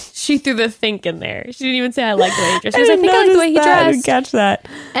 She threw the think in there. She didn't even say I like the way he dressed. She was like, I think I like the way he I dressed. didn't catch that.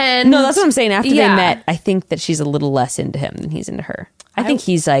 And no, that's what I'm saying. After yeah. they met, I think that she's a little less into him than he's into her. I think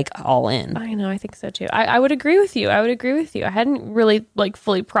he's like all in. I know. I think so too. I would agree with you. I hadn't really like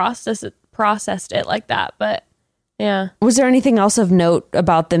fully processed it like that, but yeah. Was there anything else of note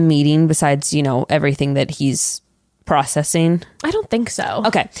about the meeting besides, you know, everything that he's processing? I don't think so.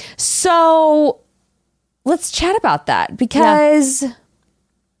 Okay. So let's chat about that, because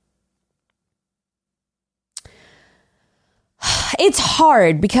it's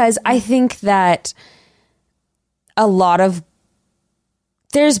hard, because I think that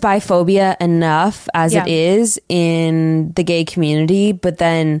there's biphobia enough as it is in the gay community, but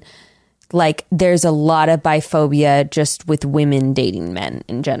then like there's a lot of biphobia just with women dating men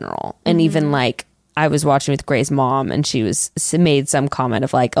in general. And even like I was watching with Gray's mom, and she made some comment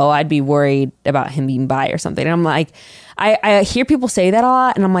of like, oh, I'd be worried about him being bi or something. And I'm like, I hear people say that a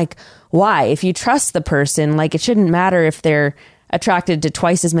lot, and I'm like, why? If you trust the person, like it shouldn't matter if they're attracted to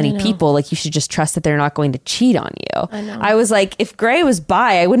twice as many people. Like you should just trust that they're not going to cheat on you. I know. I was like, if Gray was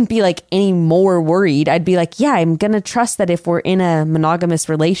bi, I wouldn't be like any more worried. I'd be like, yeah, I'm gonna trust that if we're in a monogamous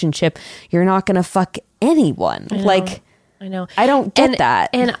relationship, you're not gonna fuck anyone. Like I know. I don't get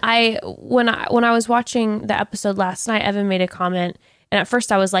that. And when I was watching the episode last night, Evan made a comment, And at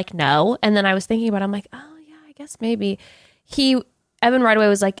first I was like, no. And then I was thinking about it. I'm like, oh, yeah, I guess maybe. Evan right away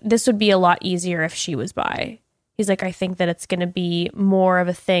was like, this would be a lot easier if she was bi. He's like, I think that it's going to be more of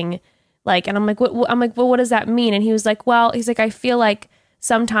a thing. Like, and I'm like, well, what does that mean? And he was like, well, he's like, I feel like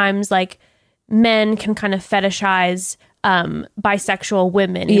sometimes like men can kind of fetishize bisexual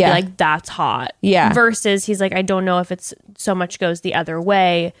women and be like, that's hot. Yeah. Versus he's like, I don't know if it's so much goes the other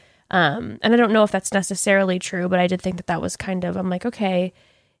way. And I don't know if that's necessarily true, but I did think that was kind of, I'm like, okay,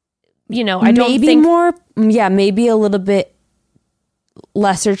 I don't think more. Yeah. Maybe a little bit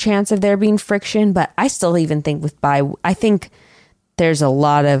lesser chance of there being friction, but I still even think with I think there's a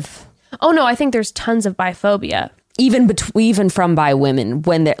lot of, oh no, I think there's tons of biphobia. Even from bi women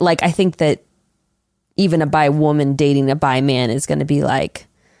when they're like, I think that even a bi woman dating a bi man is going to be like,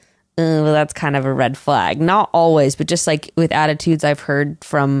 well, that's kind of a red flag. Not always, but just like with attitudes I've heard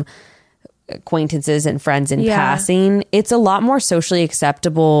from acquaintances and friends in passing, it's a lot more socially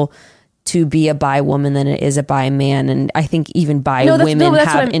acceptable to be a bi woman than it is a bi man. And I think even bi women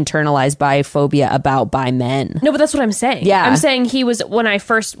have internalized biphobia about bi men. No, but that's what I'm saying. Yeah. I'm saying he was, when we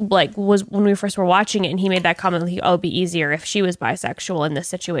first were watching it and he made that comment, like, oh, it'd be easier if she was bisexual in this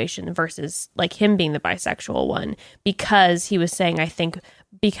situation versus like him being the bisexual one, because he was saying, I think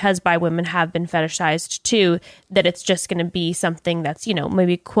because bi women have been fetishized too, that it's just going to be something that's,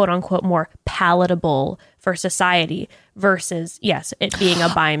 maybe quote unquote more palatable for society versus, yes, it being a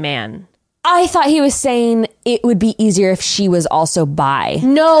bi man. I thought he was saying it would be easier if she was also bi.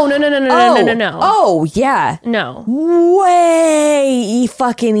 No. Oh, yeah. No. Way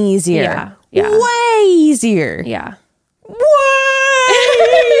fucking easier. Yeah. Way easier. Yeah. Way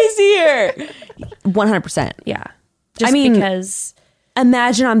easier. 100%. Yeah. Just because...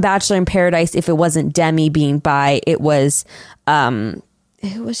 Imagine on Bachelor in Paradise if it wasn't Demi being bi, it was... who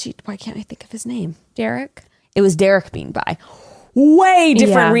was she? Why can't I think of his name? Derek? It was Derek being bi. Way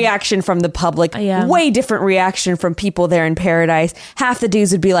different reaction from the public. Way different reaction from people there in Paradise. Half the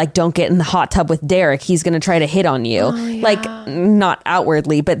dudes would be like, don't get in the hot tub with Derek. He's going to try to hit on you. Like, not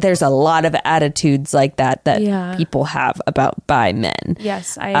outwardly, but there's a lot of attitudes like that people have about bi men.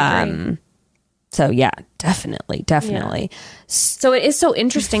 Yes, I agree. So yeah, definitely. Yeah. So it is so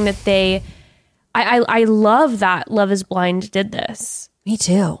interesting that I love that Love is Blind did this. Me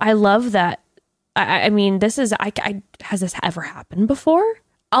too. I love that. I mean, this is, has this ever happened before?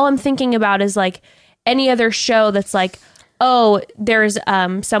 All I'm thinking about is like any other show that's like, oh, there's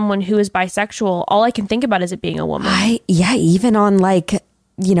someone who is bisexual. All I can think about is it being a woman. Even on like,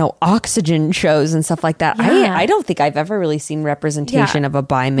 Oxygen shows and stuff like that. Yeah. I don't think I've ever really seen representation of a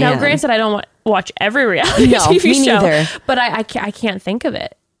bi man. Now, granted, I don't watch every reality TV me show, neither. But I can't think of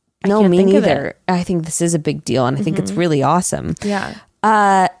it. No, me neither. I think this is a big deal, and I think it's really awesome. Yeah.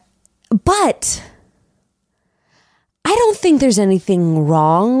 But I don't think there's anything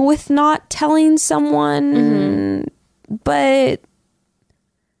wrong with not telling someone, but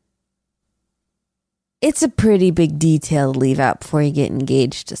it's a pretty big detail to leave out before you get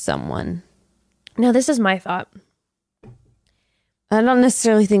engaged to someone. No, this is my thought. I don't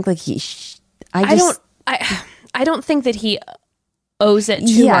necessarily think like I don't think that he owes it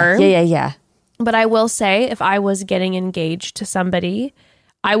to her. Yeah. But I will say, if I was getting engaged to somebody,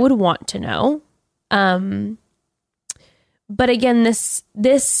 I would want to know. But again,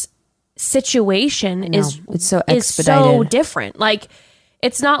 this situation is so expedited. So different. Like,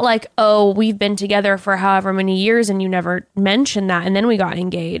 it's not like, oh, we've been together for however many years and you never mentioned that and then we got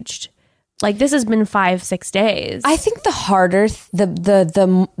engaged. Like, this has been 5-6 days. I think the harder,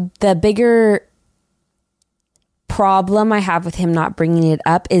 the bigger problem I have with him not bringing it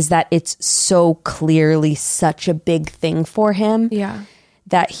up is that it's so clearly such a big thing for him. Yeah.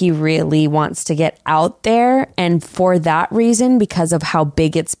 That he really wants to get out there. And for that reason, because of how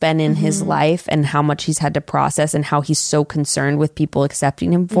big it's been in his life and how much he's had to process and how he's so concerned with people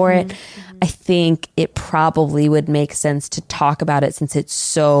accepting him for it, I think it probably would make sense to talk about it since it's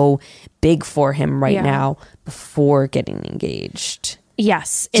so big for him right now before getting engaged.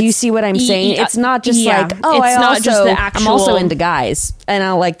 Yes. Do you see what I'm saying? It's not just like, oh, I'm also into guys. And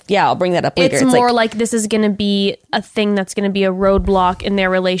I'll bring that up later. It's more like this is going to be a thing that's going to be a roadblock in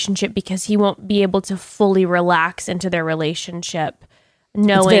their relationship because he won't be able to fully relax into their relationship.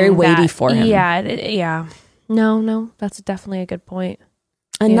 Knowing it's very weighty for him. Yeah. No, that's definitely a good point.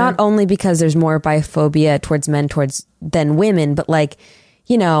 And not only because there's more biphobia towards men than women, but I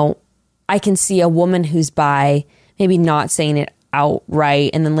can see a woman who's bi maybe not saying it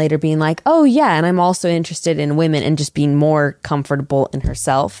outright, and then later being like, oh yeah, and I'm also interested in women, and just being more comfortable in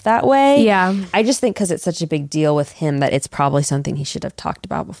herself that way. Yeah. I just think because it's such a big deal with him that it's probably something he should have talked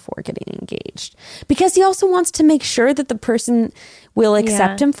about before getting engaged, because he also wants to make sure that the person will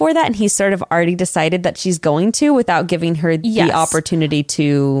accept him for that, and he's sort of already decided that she's going to, without giving her the opportunity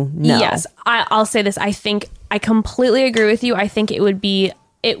to know. Yes, I'll say this. I think I completely agree with you. I think it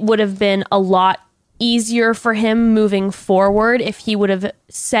would have been a lot easier for him moving forward if he would have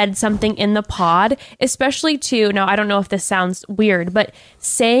said something in the pod, especially to, now I don't know if this sounds weird, but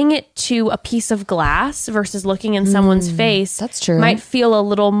saying it to a piece of glass versus looking in someone's face, that's true, might feel a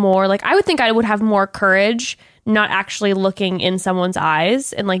little more like, I would think I would have more courage not actually looking in someone's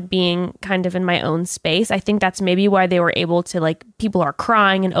eyes and like being kind of in my own space. I think that's maybe why they were able to, like, people are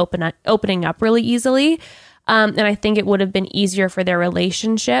crying and opening up really easily. And I think it would have been easier for their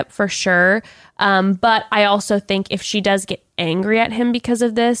relationship for sure. But I also think if she does get angry at him because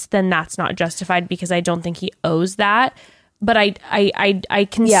of this, then that's not justified, because I don't think he owes that. But I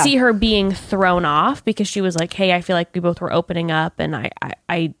can see her being thrown off because she was like, hey, I feel like we both were opening up, and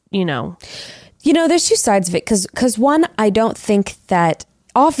I you know. You know, there's two sides of it, because one, I don't think that,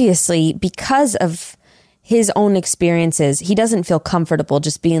 obviously, because of his own experiences, he doesn't feel comfortable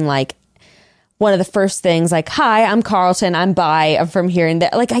just being like, one of the first things, like, hi, I'm Carlton, I'm bi, I'm from here and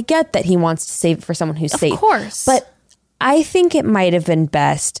there. Like, I get that he wants to save it for someone who's safe. Of course. But I think it might have been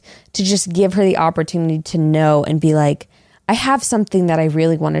best to just give her the opportunity to know and be like, I have something that I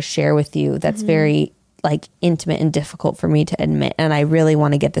really want to share with you that's very, like, intimate and difficult for me to admit. And I really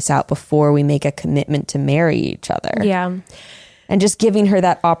want to get this out before we make a commitment to marry each other. Yeah. And just giving her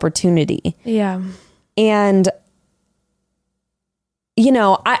that opportunity. Yeah. And you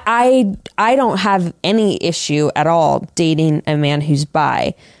know, I don't have any issue at all dating a man who's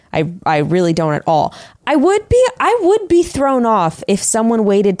bi. I really don't at all. I would be thrown off if someone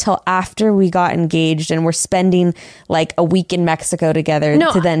waited till after we got engaged and we're spending like a week in Mexico together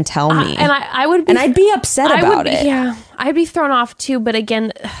to then tell me. And I would be, and I'd be upset about it. Yeah, I'd be thrown off too. But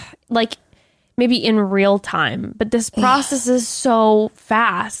again, like, maybe in real time. But this process is so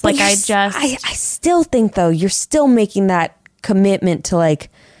fast. Like, I still think though, you're still making that commitment to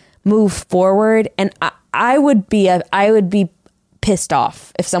like move forward, and I would be pissed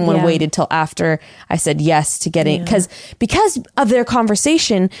off if someone waited till after I said yes to getting, because of their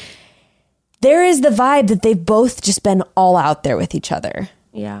conversation, there is the vibe that they've both just been all out there with each other.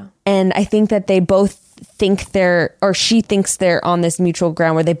 Yeah. And I think that they both think she thinks they're on this mutual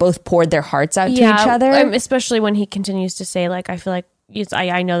ground where they both poured their hearts out to each other. Especially when he continues to say, like, I feel like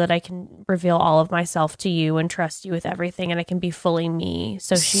I know that I can reveal all of myself to you and trust you with everything, and I can be fully me.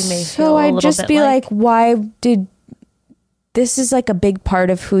 So she may feel a little bit. So I'd just be like, why did this is like a big part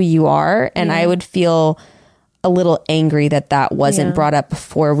of who you are, and I would feel a little angry that wasn't brought up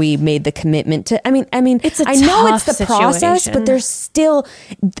before we made the commitment to. I mean, I know it's the process, but there's still,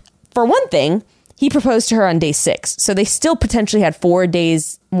 for one thing, he proposed to her on day 6. So they still potentially had 4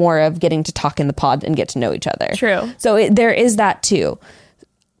 days more of getting to talk in the pod and get to know each other. True. So there is that too.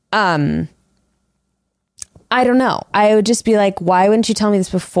 I don't know. I would just be like, why wouldn't you tell me this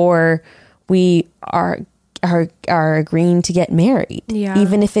before we are agreeing to get married? Yeah.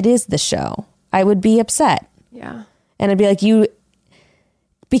 Even if it is the show, I would be upset. Yeah. And I'd be like,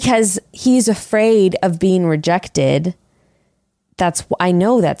 because he's afraid of being rejected. I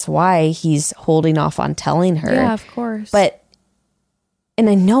know that's why he's holding off on telling her. Yeah, of course. And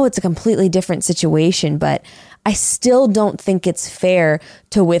I know it's a completely different situation, but I still don't think it's fair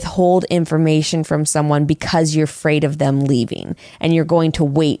to withhold information from someone because you're afraid of them leaving, and you're going to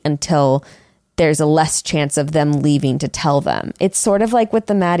wait until there's a less chance of them leaving to tell them. It's sort of like with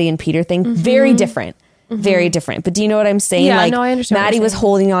the Maddie and Peter thing. Very different. Very different. But do you know what I'm saying? Yeah, like, no, I understand. Maddie was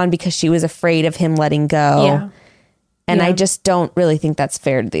holding on because she was afraid of him letting go. Yeah. And I just don't really think that's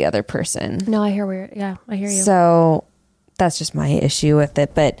fair to the other person. No, I hear you. So that's just my issue with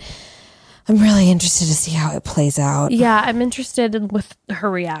it. But I'm really interested to see how it plays out. Yeah, I'm interested with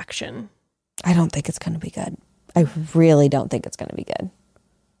her reaction. I don't think it's going to be good. I really don't think it's going to be good.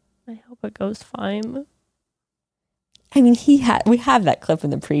 I hope it goes fine. I mean, we have that clip in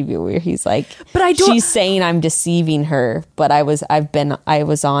the preview where he's like, she's saying I'm deceiving her, but I was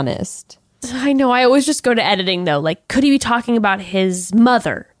honest. I know. I always just go to editing though. Like, could he be talking about his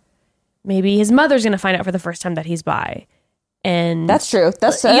mother? Maybe his mother's going to find out for the first time that he's bi. And that's true.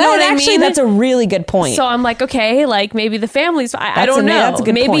 That's you know what I mean? That's a really good point. So I'm like, okay, like maybe the family's. I don't know. That's a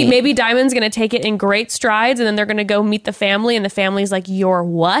good point. Maybe Diamond's going to take it in great strides, and then they're going to go meet the family, and the family's like, "You're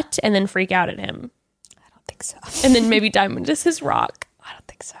what?" and then freak out at him. I don't think so. And then maybe Diamond is his rock. I don't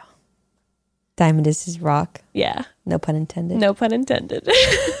think so. Diamond is his rock. Yeah. No pun intended. No pun intended.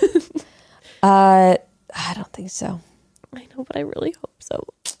 I don't think so. I know, but I really hope so.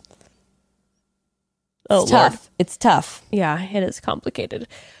 Oh, It's tough. It's tough. Yeah, it is complicated.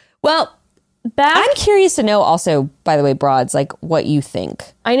 Well, back. I'm curious to know also, by the way, Broads, like what you think.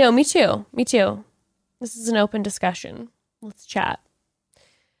 I know, me too. Me too. This is an open discussion. Let's chat.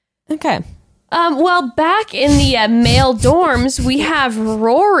 Okay. Well, back in the male dorms, we have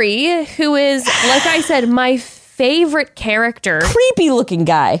Rory, who is, like I said, my favorite character. Creepy looking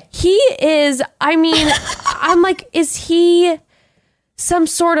guy. He is, I mean, I'm like, is he some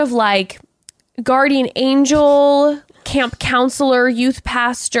sort of like guardian angel, camp counselor, youth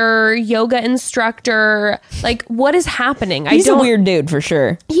pastor, yoga instructor? Like, what is happening? He's a weird dude for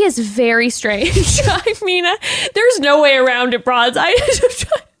sure. He is very strange. I mean, there's no way around it, Broads. I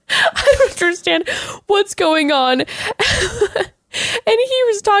don't understand what's going on. And he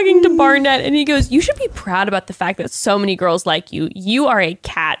was talking to Barnett and he goes, you should be proud about the fact that so many girls like you. You are a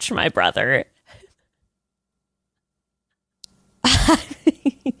catch, my brother.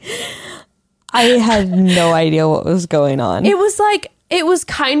 I had no idea what was going on. It was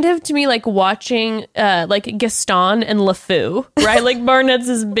kind of to me like watching like Gaston and LeFou, right? Like Barnett's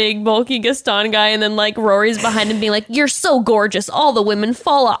this big bulky Gaston guy, and then like Rory's behind him being like, you're so gorgeous, all the women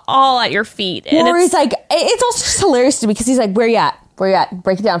fall all at your feet. And Rory's like, it's also just hilarious to me because he's like, where you at? Where you at?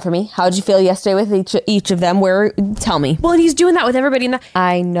 Break it down for me. How did you feel yesterday with each of them? Tell me. Well, and he's doing that with everybody in the.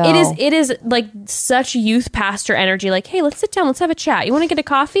 I know. It is like such youth pastor energy. Like, hey, let's sit down. Let's have a chat. You want to get a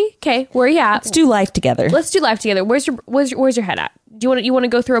coffee? Okay, where are you at? Let's do life together. Let's do life together. Where's your head at? Do you want to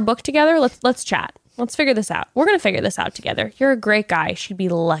go through a book together? Let's chat. Let's figure this out. We're gonna figure this out together. You're a great guy. She'd be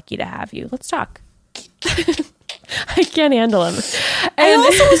lucky to have you. Let's talk. I can't handle him. I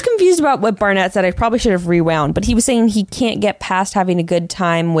also was confused about what Barnett said. I probably should have rewound, but he was saying he can't get past having a good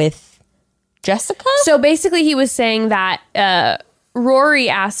time with Jessica. So basically, he was saying that Rory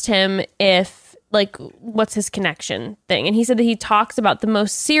asked him if, like, what's his connection thing, and he said that he talks about the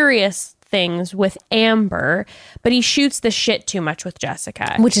most serious things with Amber, but he shoots the shit too much with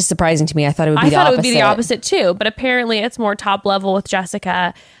Jessica, which is surprising to me. I thought it would be the opposite. I thought it would be the opposite too, but apparently it's more top level with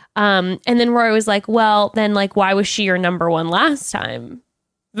Jessica. And then Rory was like, well, then like, why was she your number one last time?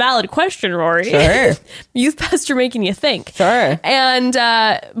 Valid question, Rory. Sure. Youth pastor making you think. Sure. And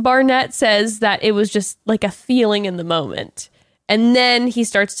Barnett says that it was just like a feeling in the moment. And then he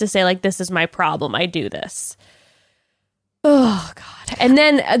starts to say like, this is my problem. I do this. Oh, God. And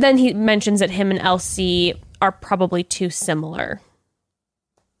then he mentions that him and Elsie are probably too similar.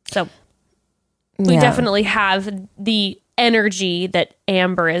 So we definitely have the energy that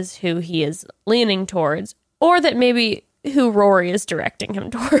Amber is who he is leaning towards, or that maybe who Rory is directing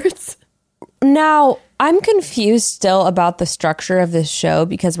him towards. Now, I'm confused still about the structure of this show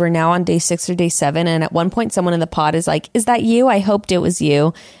because we're now on day 6 or day 7. And at one point, someone in the pod is like, is that you? I hoped it was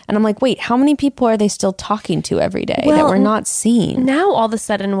you. And I'm like, wait, how many people are they still talking to every day that we're not seeing? Now, all of a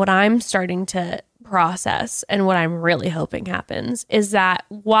sudden, what I'm starting to process and what I'm really hoping happens is that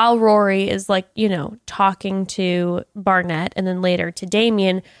while Rory is like, you know, talking to Barnett and then later to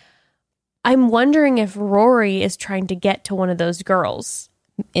Damien, I'm wondering if Rory is trying to get to one of those girls.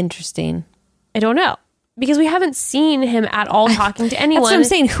 Interesting. I don't know. Because we haven't seen him at all talking to anyone. That's what I'm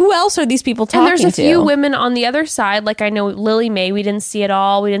saying. Who else are these people talking to? And there's a few women on the other side. Like I know Lily Mae, we didn't see at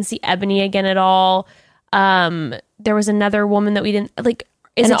all. We didn't see Ebony again at all. There was another woman that we didn't like.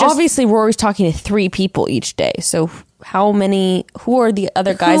 Obviously Rory's talking to 3 people each day. So who are the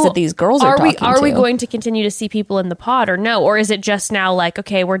other guys that these girls are talking to? Are we going to continue to see people in the pod or no? Or is it just now like,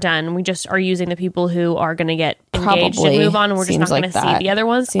 okay, we're done. We just are using the people who are going to get engaged and move on, and we're just not going to see the other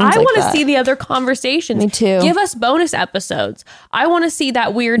ones? I want to see the other conversations. Me too. Give us bonus episodes. I want to see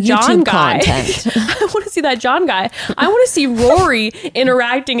that weird John guy. I want to see that John guy. I want to see Rory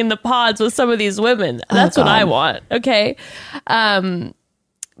interacting in the pods with some of these women. That's what I want. Okay.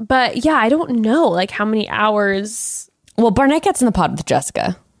 But yeah, I don't know like how many hours. Well, Barnett gets in the pod with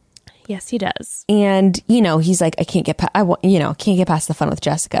Jessica. Yes, he does. And, you know, he's like, can't get past the fun with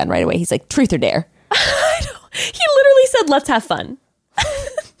Jessica. And right away, he's like, truth or dare? I know. He literally said, let's have fun.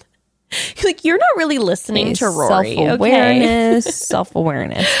 Like, you're not really listening to Rory. Self-awareness. Okay?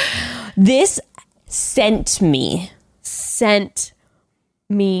 Self-awareness. This sent me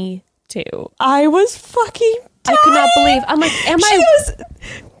to. I was fucking dying. I could not believe. I'm like,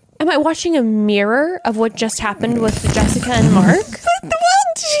 am I watching a mirror of what just happened with Jessica and Mark? Well,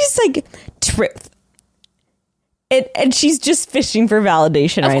 she's like, truth. And she's just fishing for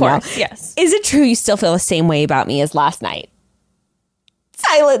validation right now. Of course, yes. Is it true you still feel the same way about me as last night?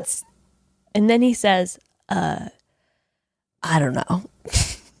 Silence. And then he says, I don't know.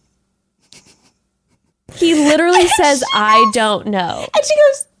 He literally says, I don't know. And she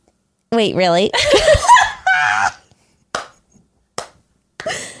goes, wait, really?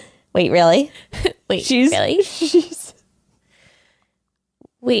 Wait, really? Wait, She's- really?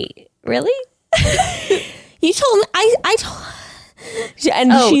 Wait, really? You told me, I told,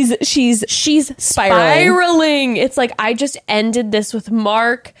 and she's spiraling. It's like, I just ended this with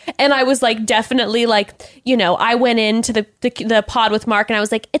Mark, and I was like, definitely like, you know, I went into the pod with Mark, and I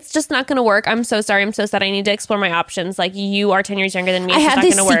was like, it's just not going to work. I'm so sorry. I'm so sad. I need to explore my options. Like, you are 10 years younger than me. I It's have just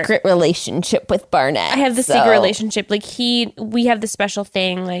this not going to work. secret relationship with Barnett. I have the secret relationship. Like, we have this special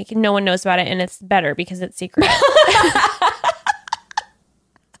thing. Like, no one knows about it, and it's better because it's secret.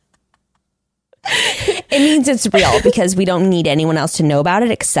 It means it's real because we don't need anyone else to know about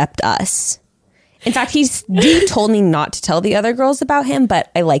it except us. In fact, he told me not to tell the other girls about him, but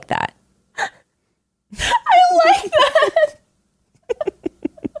I like that. I like that.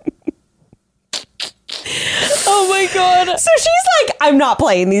 Oh my god. So she's like, I'm not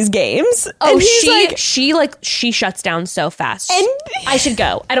playing these games. Oh, and he's she shuts down so fast. And I should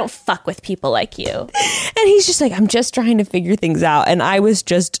go. I don't fuck with people like you. And he's just like, I'm just trying to figure things out. And I was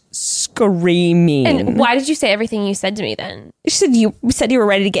just screaming. And why did you say everything you said to me then? She said, you said you were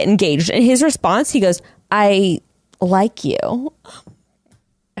ready to get engaged. And his response, he goes, I like you.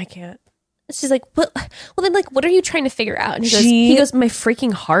 I can't. She's like, what? Well, then, like, what are you trying to figure out? And he goes, my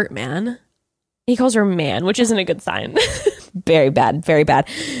freaking heart, man. He calls her man, which isn't a good sign. Very bad. Very bad.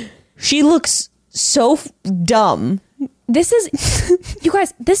 She looks so dumb. This is, you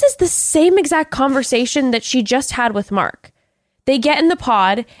guys, this is the same exact conversation that she just had with Mark. They get in the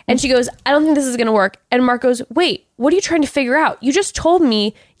pod and she goes, I don't think this is going to work. And Mark goes, wait, what are you trying to figure out? You just told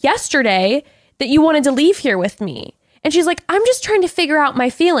me yesterday that you wanted to leave here with me. And she's like, I'm just trying to figure out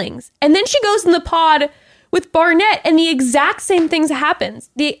my feelings. And then she goes in the pod with Barnett and the exact same things happens.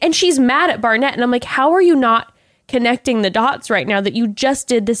 And she's mad at Barnett. And I'm like, how are you not connecting the dots right now that you just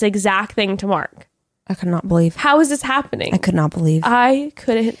did this exact thing to Mark? I could not believe. How is this happening? I could not believe. I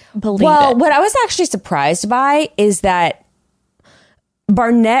couldn't believe Well, it. what I was actually surprised by is that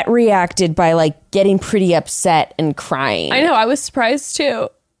Barnett reacted by like getting pretty upset and crying. I know. I was surprised too.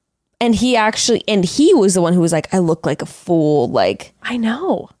 And he was the one who was like, I look like a fool. Like, I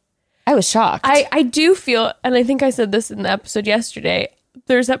know. I was shocked. I do feel, and I think I said this in the episode yesterday,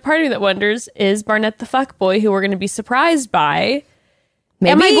 there's that part of me that wonders, is Barnett the fuckboy who we're going to be surprised by?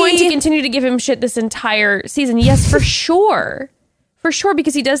 Maybe. Am I going to continue to give him shit this entire season? Yes, for sure. For sure,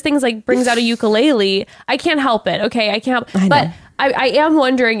 because he does things like brings out a ukulele. I can't help it. Okay, I can't help. But I am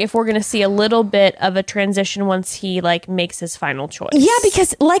wondering if we're going to see a little bit of a transition once he like makes his final choice. Yeah,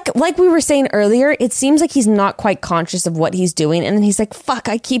 because like we were saying earlier, it seems like he's not quite conscious of what he's doing, and then he's like, "Fuck!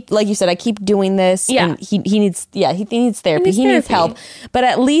 I keep, like you said, I keep doing this." Yeah, and he needs therapy. He needs help, but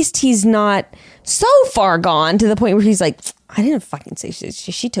at least he's not so far gone to the point where he's like, I didn't fucking say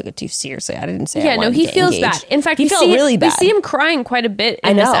she took it too seriously. I didn't say. Yeah, no, he feels bad. In fact, he felt really bad. We see him crying quite a bit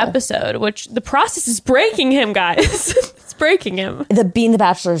in this episode, which the process is breaking him, guys. It's breaking him. Being the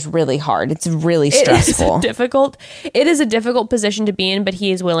Bachelor is really hard. It's really stressful. It is a difficult position to be in, but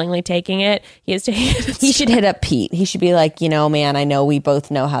he is willingly taking it. He is taking it. He should hit up Pete. He should be like, man, I know we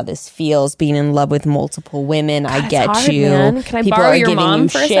both know how this feels being in love with multiple women. I get hard, you. Man. Can I borrow your mom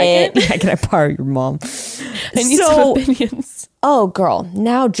for a second? Yeah, can I borrow your mom? I need some opinions. Oh, girl.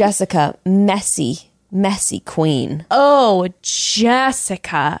 Now Jessica, messy queen. Oh,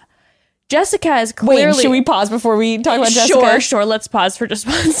 Jessica. Jessica is clearly... Wait, should we pause before we talk about Jessica? Sure. Let's pause for just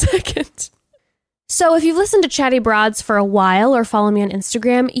 1 second. So if you've listened to Chatty Broads for a while or follow me on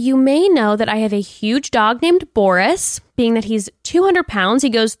Instagram, you may know that I have a huge dog named Boris. Being that he's 200 pounds, he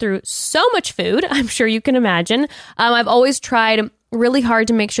goes through so much food, I'm sure you can imagine. I've always tried really hard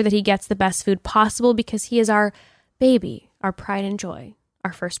to make sure that he gets the best food possible because he is our baby, our pride and joy,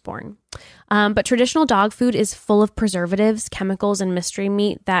 our firstborn. But traditional dog food is full of preservatives, chemicals, and mystery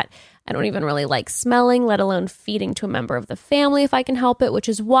meat that I don't even really like smelling, let alone feeding to a member of the family if I can help it, which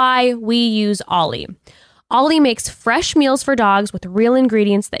is why we use Ollie. Ollie makes fresh meals for dogs with real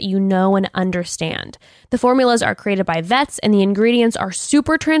ingredients that you know and understand. The formulas are created by vets and the ingredients are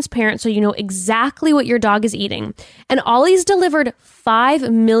super transparent so you know exactly what your dog is eating. And Ollie's delivered 5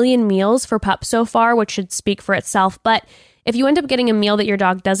 million meals for pups so far, which should speak for itself. But if you end up getting a meal that your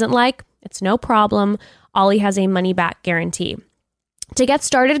dog doesn't like, it's no problem. Ollie has a money-back guarantee. To get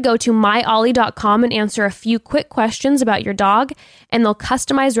started, go to myollie.com and answer a few quick questions about your dog, and they'll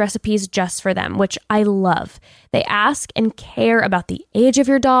customize recipes just for them, which I love. They ask and care about the age of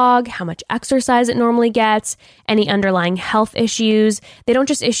your dog, how much exercise it normally gets, any underlying health issues. They don't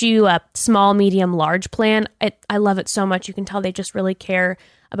just issue a small, medium, large plan. I love it so much. You can tell they just really care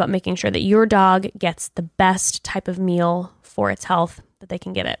about making sure that your dog gets the best type of meal for its health that they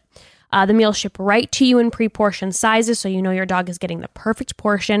can get it. The meals ship right to you in pre-portioned sizes, so you know your dog is getting the perfect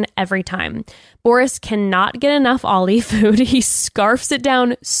portion every time. Boris cannot get enough Ollie food. He scarfs it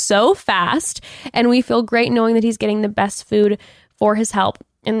down so fast, and we feel great knowing that he's getting the best food for his health.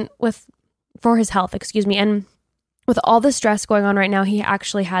 And with all the stress going on right now, he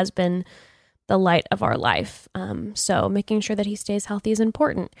actually has been the light of our life. So making sure that he stays healthy is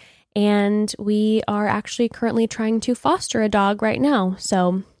important. And we are actually currently trying to foster a dog right now.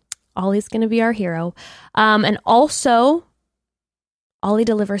 So Ollie's going to be our hero. And also, Ollie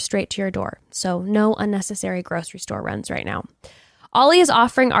delivers straight to your door. So no unnecessary grocery store runs right now. Ollie is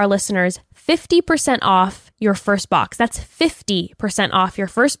offering our listeners 50% off your first box. That's 50% off your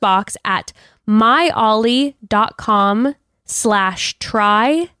first box at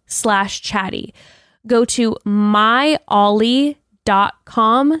myollie.com/try/chatty. Go to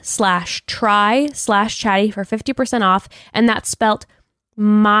myollie.com/try/chatty for 50% off. And that's spelt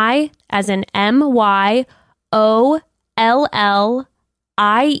my as in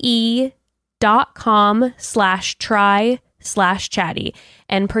MYOLLIE.com/try/chatty.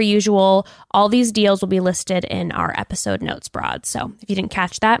 And per usual, all these deals will be listed in our episode notes, Broad. So if you didn't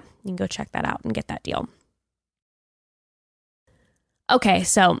catch that, you can go check that out and get that deal. Okay,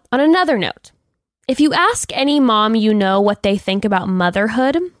 so on another note, if you ask any mom you know what they think about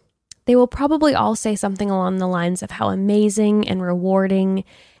motherhood, they will probably all say something along the lines of how amazing and rewarding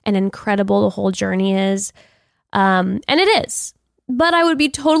and incredible the whole journey is. And it is. But I would be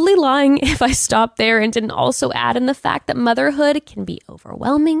totally lying if I stopped there and didn't also add in the fact that motherhood can be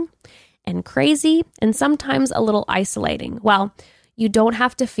overwhelming and crazy and sometimes a little isolating. Well, you don't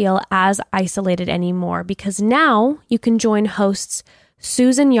have to feel as isolated anymore because now you can join hosts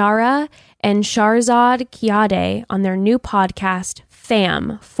Susan Yara and Sharzad Kiade on their new podcast,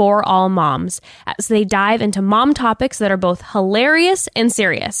 Fam, For All Moms, as they dive into mom topics that are both hilarious and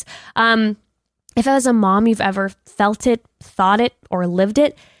serious. If as a mom you've ever felt it, thought it, or lived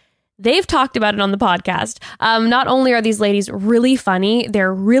it, they've talked about it on the podcast. Not only are these ladies really funny,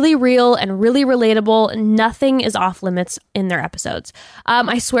 they're really real and really relatable. Nothing is off limits in their episodes.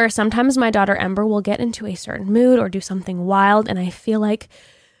 I swear sometimes my daughter Ember will get into a certain mood or do something wild, and I feel like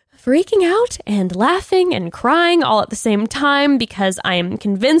freaking out and laughing and crying all at the same time because I am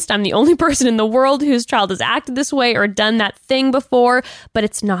convinced I'm the only person in the world whose child has acted this way or done that thing before, but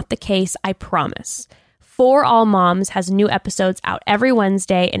it's not the case, I promise. For All Moms has new episodes out every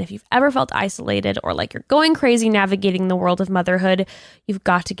Wednesday, and if you've ever felt isolated or like you're going crazy navigating the world of motherhood, you've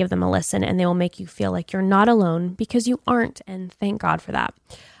got to give them a listen, and they will make you feel like you're not alone because you aren't, and thank God for that.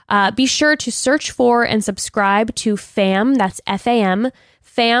 Be sure to search for and subscribe to FAM, that's F-A-M,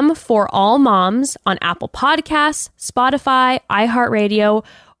 Fam For All Moms on Apple Podcasts, Spotify, iHeartRadio,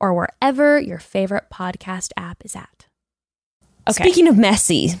 or wherever your favorite podcast app is at. Okay. Speaking of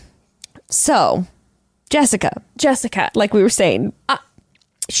messy, so Jessica, like we were saying,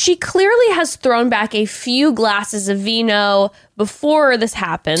 she clearly has thrown back a few glasses of vino before this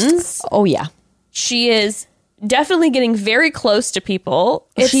happens. Oh, yeah. She is definitely getting very close to people.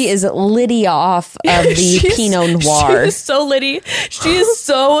 She is Liddy off of the Pinot Noir. She is so Liddy. She is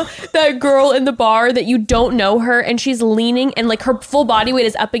so that girl in the bar that you don't know her, and she's leaning, and like her full body weight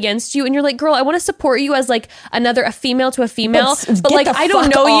is up against you, and you're like, girl, I want to support you as like a female to a female, but like I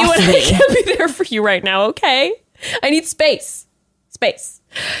don't know you, and I can't be there for you right now. Okay, I need space.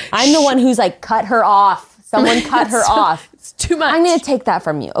 I'm the one who's like, cut her off. Someone cut her off. It's too much. I'm going to take that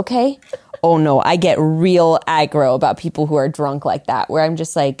from you, okay? Oh no, I get real aggro about people who are drunk like that, where I'm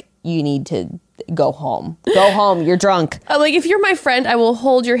just like, you need to go home. Go home, you're drunk. Like, if you're my friend, I will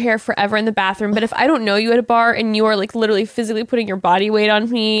hold your hair forever in the bathroom, but if I don't know you at a bar and you are like literally physically putting your body weight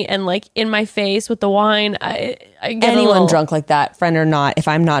on me and like in my face with the wine, I get anyone drunk like that, friend or not, if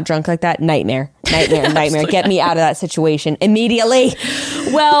I'm not drunk like that, nightmare. Get me out of that situation immediately.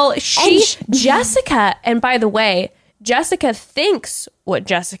 Well, Jessica, and by the way, Jessica thinks what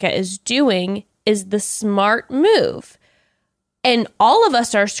Jessica is doing is the smart move. And all of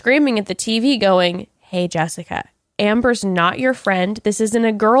us are screaming at the TV going, hey, Jessica, Amber's not your friend. This isn't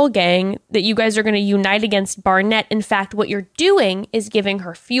a girl gang that you guys are going to unite against Barnett. In fact, what you're doing is giving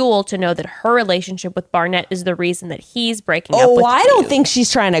her fuel to know that her relationship with Barnett is the reason that he's breaking up with you. I don't think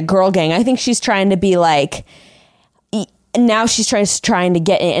she's trying to girl gang. I think she's trying to be like... Now she's trying to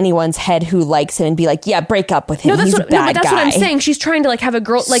get in anyone's head who likes him and be like, yeah, break up with him. He's a bad guy. That's what I'm saying. She's trying to like have a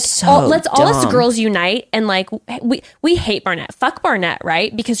girl, like all us girls unite and like we hate Barnett. Fuck Barnett,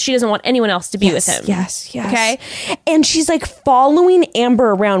 right? Because she doesn't want anyone else to be with him. Yes. Okay. And she's like following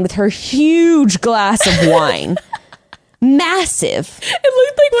Amber around with her huge glass of wine. massive, It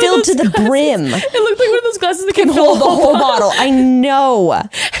looked like filled to the brim. It looked like one of those glasses that Can hold the whole bottle. I know.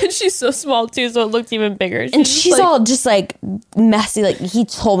 And she's so small too, so it looked even bigger. And she's all just like messy. Like, he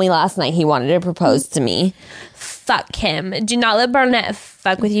told me last night he wanted to propose to me. fuck him. Do not let Barnett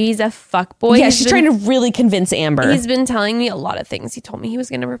fuck with you. He's a fuck boy. Yeah, she's trying to really convince Amber. He's been telling me a lot of things. He told me he was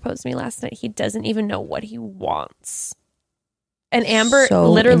going to propose to me last night. He doesn't even know what he wants. And Amber So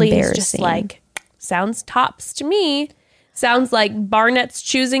literally is just embarrassing. like, sounds tops to me. Sounds like Barnett's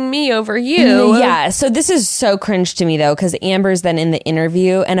choosing me over you. Yeah, so this is so cringe to me though, because Amber's then in the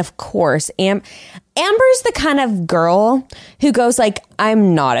interview, and of course, Amber's the kind of girl who goes like,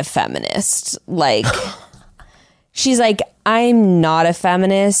 "I'm not a feminist." Like, she's like, "I'm not a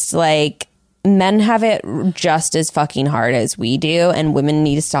feminist." Like, men have it just as fucking hard as we do, and women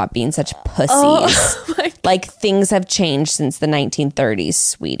need to stop being such pussies. Oh, my like, things have changed since the 1930s,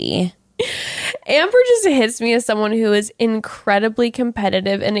 sweetie. Amber just hits me as someone who is incredibly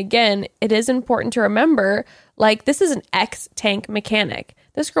competitive. And again, it is important to remember, like, this is an ex-tank mechanic.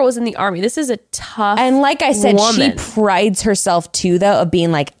 This girl was in the army. This is a tough And like I said, woman. she prides herself too, though, of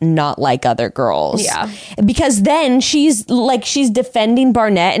being like not like other girls. Yeah. Because then she's defending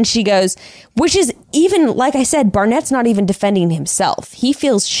Barnett, and she goes, which is even, like I said, Barnett's not even defending himself. He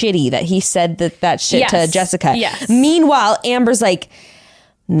feels shitty that he said that shit to Yes. Jessica. Yes. Meanwhile, Amber's like,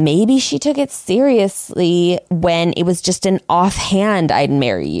 maybe she took it seriously when it was just an offhand, "I'd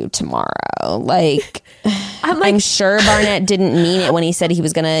marry you tomorrow." Like, I'm sure Barnett didn't mean it when he said he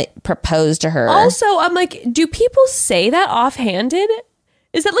was going to propose to her. Also, I'm like, do people say that offhanded?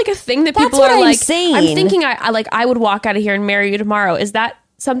 Is that like a thing that people what are I'm like, saying. I'm thinking I would walk out of here and marry you tomorrow. Is that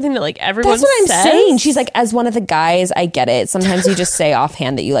something that like everyone That's what I'm says? saying. She's like, as one of the guys, I get it. Sometimes you just say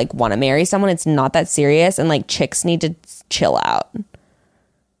offhand that you like want to marry someone. It's not that serious. And like, chicks need to chill out.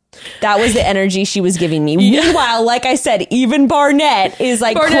 That was the energy she was giving me. Meanwhile, like I said, even Barnett is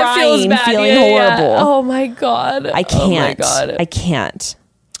like Barnett feels crying, bad. feeling Yeah, yeah. horrible. Oh my God. I can't. Oh my God. I can't.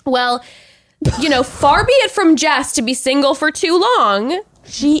 Well, far be it from Jess to be single for too long.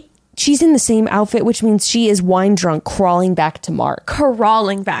 She's in the same outfit, which means she is wine drunk, crawling back to Mark.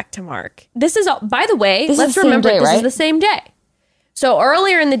 Crawling back to Mark. This is, by the way, This is let's the same remember day, this is right? the same day. So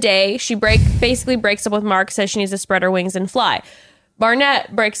earlier in the day, she basically breaks up with Mark, says she needs to spread her wings and fly.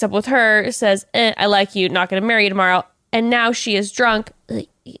 Barnett breaks up with her, says, I like you, not going to marry you tomorrow. And now she is drunk,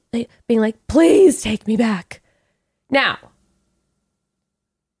 being like, please take me back. Now,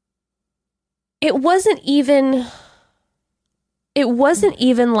 it wasn't even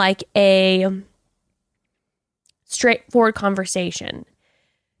like a straightforward conversation.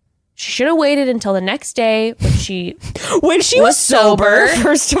 She should have waited until the next day when she was sober,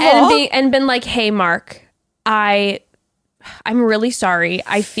 first of all. and been like, hey, Mark, I'm really sorry.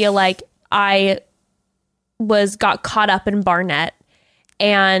 I feel like I got caught up in Barnett,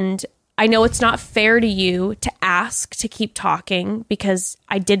 and I know it's not fair to you to ask to keep talking because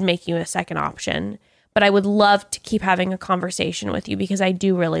I did make you a second option, but I would love to keep having a conversation with you because I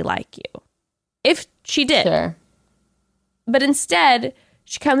do really like you. If she did. Sure. But instead,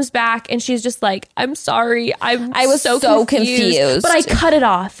 she comes back and she's just like, I'm sorry. I was so confused. But I cut it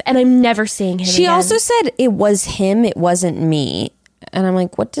off and I'm never seeing him She again. also said it was him, it wasn't me. And I'm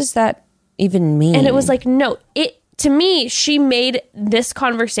like, what does that even mean? And it was like, no, to me, she made this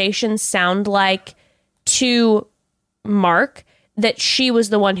conversation sound like to Mark that she was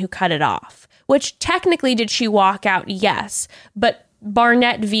the one who cut it off, which technically did she walk out? Yes. But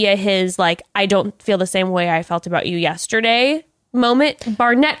Barnett, via his like, I don't feel the same way I felt about you yesterday moment,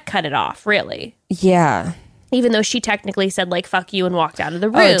 Barnett cut it off, really. Yeah. Even though she technically said like, fuck you and walked out of the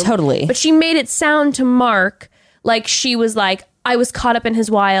room. Oh, totally. But she made it sound to Mark like she was like, I was caught up in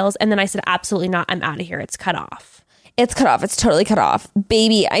his wiles. And then I said, absolutely not. I'm out of here. It's cut off. It's cut off. It's totally cut off.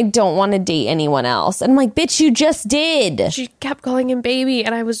 Baby, I don't want to date anyone else. And I'm like, bitch, you just did. She kept calling him baby.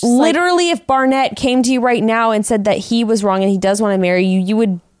 And I was just Literally, if Barnett came to you right now and said that he was wrong and he does want to marry you, you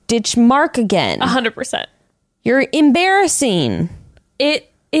would ditch Mark again. 100%. You're embarrassing.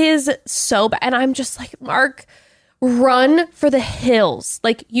 It is so bad. And I'm just like, Mark, run for the hills.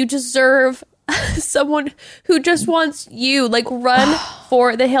 Like, you deserve someone who just wants you. Like, run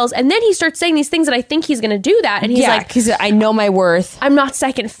for the hills. And then he starts saying these things that I think he's going to do that. And he's like, because I know my worth. I'm not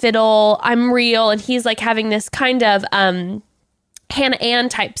second fiddle. I'm real. And he's like having this kind of Hannah Ann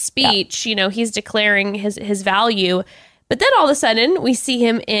type speech. You know, he's declaring his value. But then all of a sudden we see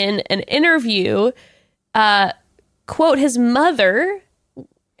him in an interview quote his mother.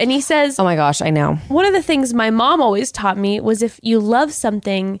 And he says, Oh my gosh, I know. one of the things my mom always taught me was if you love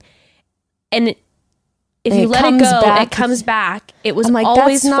something and if And you it let it comes go, back. it comes back. It was I'm like,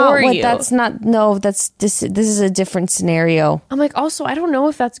 always that's not for what, you. that's not, no, that's, this is a different scenario. I'm like, also, I don't know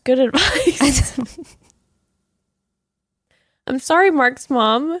if that's good advice. I'm sorry, Mark's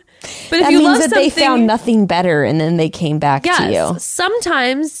mom. But if That you means love that something, they found nothing better and then they came back to you.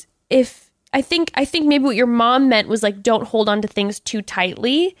 sometimes if I think maybe what your mom meant was like, don't hold on to things too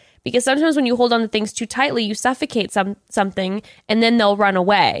tightly, because sometimes when you hold on to things too tightly, you suffocate something and then they'll run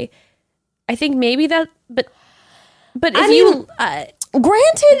away. I think maybe that, but Granted,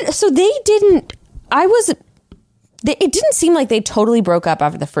 so they didn't, it didn't seem like they totally broke up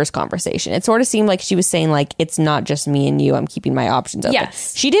after the first conversation. It sort of seemed like she was saying like, it's not just me and you, I'm keeping my options open.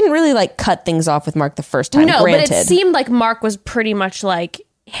 Yes. She didn't really like cut things off with Mark the first time, no, granted. but it seemed like Mark was pretty much like,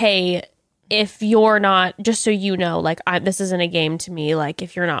 hey, if you're not, just so you know, like, this isn't a game to me. Like,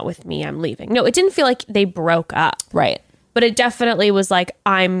 if you're not with me, I'm leaving. No, it didn't feel like they broke up. Right. But it definitely was like,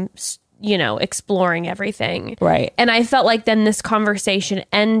 I'm, exploring everything. Right. And I felt like then this conversation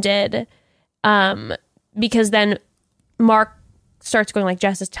ended because then Mark starts going like,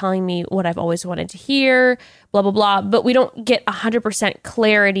 Jess is telling me what I've always wanted to hear, blah, blah, blah. But we don't get 100%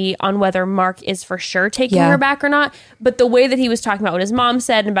 clarity on whether Mark is for sure taking her back or not. But the way that he was talking about what his mom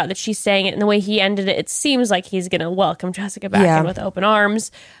said and about that she's saying it and the way he ended it, it seems like he's going to welcome Jessica back in with open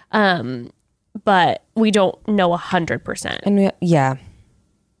arms. But we don't know 100%. And yeah,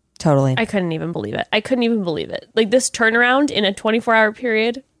 totally. I couldn't even believe it. Like this turnaround in a 24-hour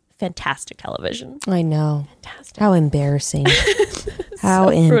period, fantastic television. I know. Fantastic. How embarrassing. How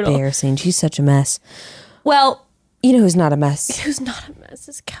embarrassing. She's such a mess. Well, You know who's not a mess? who's not a mess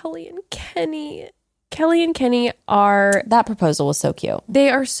is Kelly and Kenny. Kelly and Kenny are, That proposal was so cute. they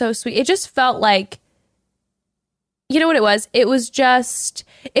are so sweet. It just felt like, you know what it was? It was just,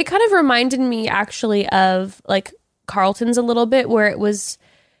 it kind of reminded me actually of like Carlton's a little bit, where it was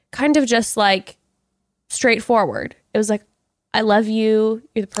kind of just like straightforward. It was like, I love you.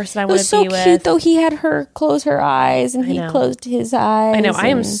 You're the person I It want was to be so with. cute, though. He had her close her eyes, and he know. closed his eyes. I know. I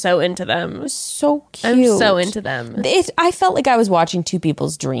am and so into them. so cute. I'm so into them. I felt like I was watching two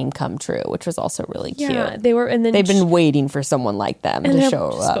people's dream come true, which was also really cute. Yeah, they were, and then They've been waiting for someone like them and to they're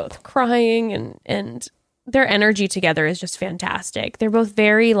show just up. both crying, and their energy together is just fantastic. They're both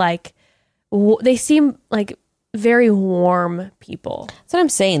very like, they seem like very warm people. That's what I'm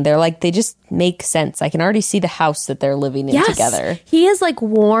saying. They're like, they just make sense. I can already see the house that they're living in together. He is like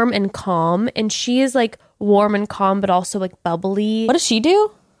warm and calm, and she is like warm and calm, but also like bubbly. What does she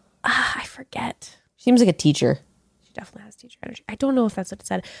do? I forget. Seems like a teacher. She definitely has teacher energy. I don't know if that's what it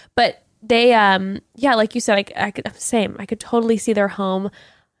said, but they, yeah, like you said, I could, same. I could totally see their home.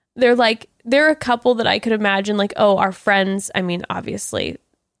 They're a couple that I could imagine like, oh, our friends. I mean, obviously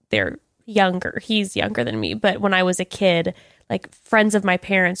they're younger. He's younger than me, but when I was a kid, like friends of my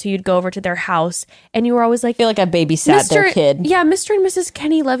parents who you'd go over to their house and you were always like, I feel like I babysat their kid. Yeah, Mr. and Mrs.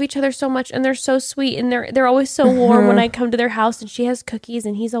 Kenny love each other so much, and they're so sweet, and they're always so warm when I come to their house, and she has cookies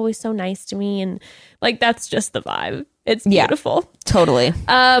and he's always so nice to me, and like that's just the vibe. It's beautiful. Totally.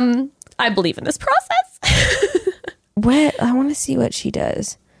 I believe in this process. What? I want to see what she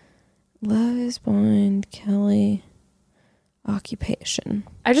does. Love is Blind, Kelly. Occupation.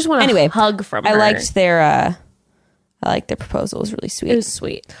 I just want a hug from her. I liked their proposal. It was really sweet. It was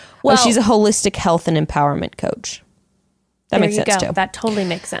sweet. Well, she's a holistic health and empowerment coach. That makes sense too. That totally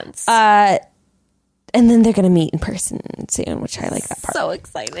makes sense. And then they're going to meet in person soon, which I like that part. So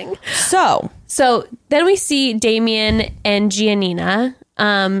exciting. So then we see Damien and Giannina,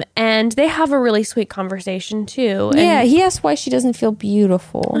 and they have a really sweet conversation too. And he asked why she doesn't feel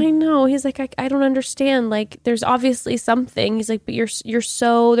beautiful. I know. He's like, I don't understand. Like, there's obviously something. He's like, but you're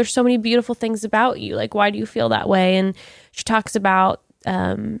so, there's so many beautiful things about you. Like, why do you feel that way? And she talks about,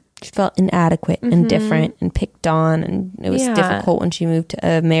 She felt inadequate and different and picked on, and it was difficult when she moved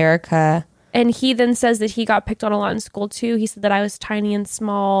to America. And he then says that he got picked on a lot in school too. He said that I was tiny and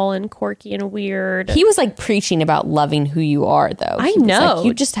small and quirky and weird. He was like preaching about loving who you are, though. I He was know. like,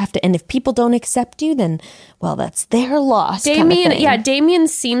 you just have to, and if people don't accept you, then, well, that's their loss. Damien, kind of thing. Damien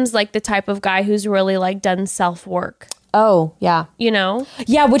seems like the type of guy who's really like done self-work, Oh, yeah. you know?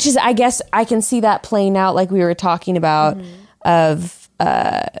 Yeah, which is, I guess, I can see that playing out like we were talking about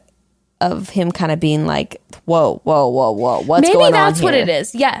of him kind of being like, whoa, what's Maybe going on that's here? what it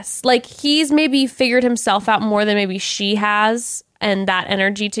is. Yes. Like he's maybe figured himself out more than maybe she has. And that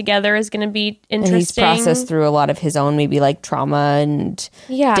energy together is going to be And he's interesting. processed through a lot of his own maybe like trauma and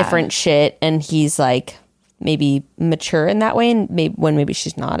different shit. And he's like maybe mature in that way. And maybe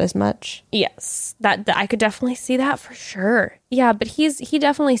she's not as much. Yes. That I could definitely see that for sure. Yeah. But he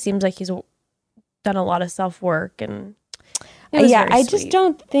definitely seems like he's done a lot of self-work. And it was very I just sweet.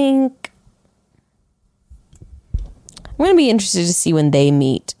 don't think... going to be interested to see when they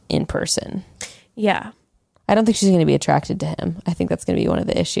meet in person. Yeah. I don't think she's going to be attracted to him. I think that's going to be one of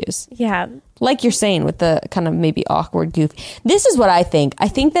the issues. Yeah. Like you're saying, with the kind of maybe awkward goof. This is what I think. I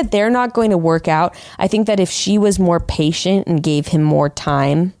think that they're not going to work out. I think that if she was more patient and gave him more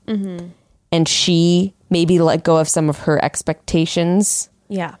time, and she maybe let go of some of her expectations,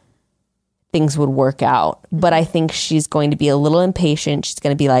 Yeah. things would work out. But I think she's going to be a little impatient. She's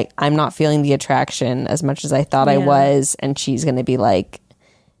going to be like, I'm not feeling the attraction as much as I thought I was. And she's going to be like,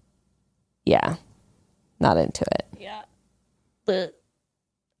 yeah, not into it. Yeah.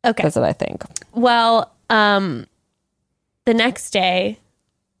 Okay. That's what I think. Well, the next day,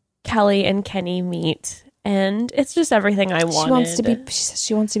 Kelly and Kenny meet, and it's just everything I wanted. She says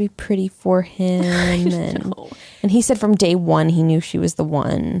she wants to be pretty for him. And he said from day one he knew she was the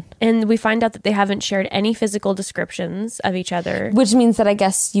one. And we find out that they haven't shared any physical descriptions of each other. Which means that I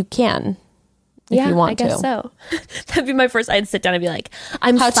guess you can. If you want I guess to. so. That'd be my first. I'd sit down and be like,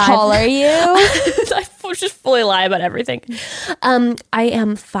 "I'm How 5." tall are you? I just fully lie about everything. I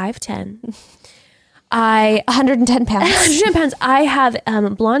am 5'10". 110 pounds. 110 pounds. I have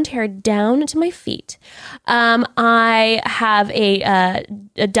blonde hair down to my feet. I have a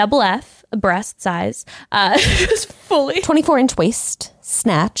double F breast size. Just fully 24-inch waist,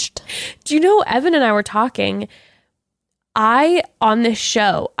 snatched. Do you know, Evan and I were talking. On this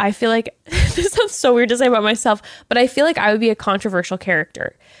show, I feel like this sounds so weird to say about myself, but I feel like I would be a controversial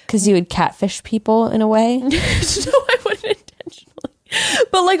character. Because you would catfish people in a way. No, I wouldn't intentionally.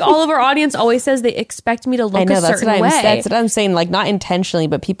 But like all of our audience always says they expect me to look a certain way. That's what I'm saying. Like not intentionally,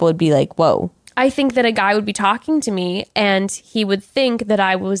 but people would be like, whoa. I think that a guy would be talking to me and he would think that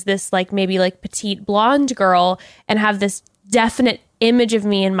I was this like maybe like petite blonde girl and have this definite image of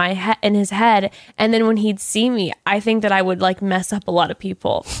me in my in his head, and then when he'd see me, I think that I would like mess up a lot of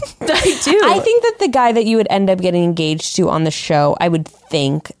people. I do. I think that the guy that you would end up getting engaged to on the show, I would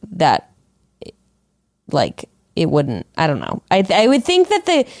think that like it wouldn't. I don't know. I would think that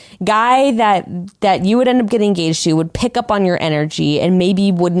the guy that you would end up getting engaged to would pick up on your energy and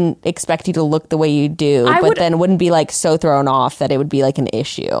maybe wouldn't expect you to look the way you do, but then wouldn't be like so thrown off that it would be like an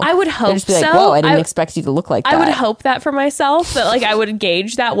issue. I would hope They'd just be like, so. whoa, I didn't expect you to look like that. I would hope that for myself, that like I would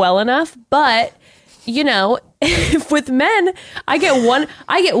gauge that well enough. But you know, if with men, I get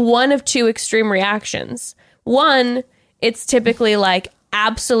one of two extreme reactions. One, it's typically like,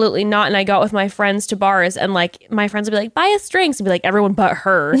 absolutely not. And I go out with my friends to bars and like my friends would be like, buy us drinks, and be like, everyone but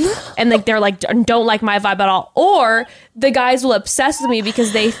her. And like they're like, don't like my vibe at all. Or the guys will obsess with me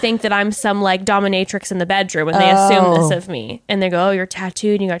because they think that I'm some like dominatrix in the bedroom, and they assume this of me, and they go, oh, you're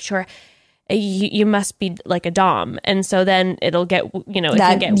tattooed and you got short, you must be like a dom. And so then it'll get, it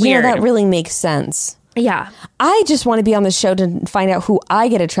can get weird. That really makes sense. Yeah. I just want to be on the show to find out who I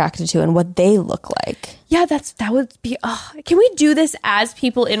get attracted to and what they look like. Yeah, that would be. Can we do this as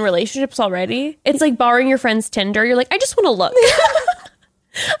people in relationships already? It's like borrowing your friend's Tinder. You're like, I just want to look.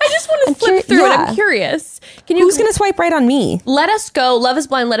 I just want to flip through it. I'm curious. Who's going to swipe right on me? Let us go. Love is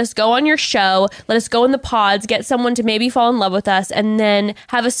Blind. Let us go on your show. Let us go in the pods. Get someone to maybe fall in love with us, and then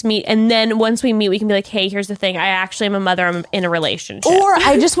have us meet. And then once we meet, we can be like, hey, here's the thing. I actually am a mother. I'm in a relationship. Or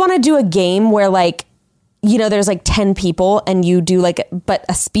I just want to do a game where like, there's like 10 people and you do like, but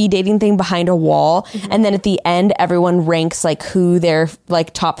a speed dating thing behind a wall. Mm-hmm. And then at the end, everyone ranks like who their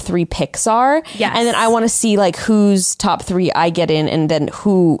like top 3 picks are. Yes. And then I want to see like whose top 3 I get in, and then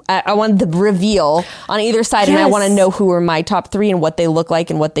who I want the reveal on either side. Yes. And I want to know who are my top 3 and what they look like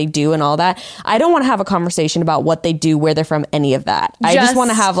and what they do and all that. I don't want to have a conversation about what they do, where they're from, any of that. I just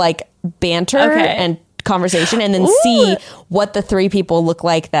want to have like banter and conversation, and then see what the 3 people look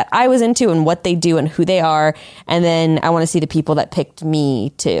like that I was into and what they do and who they are. And then I want to see the people that picked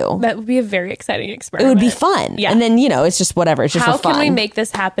me too. That would be a very exciting experiment. It would be fun. Yeah. And then, it's just whatever. It's just How for fun. can we make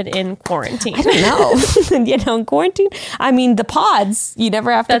this happen in quarantine? I don't know. In quarantine, I mean, the pods, you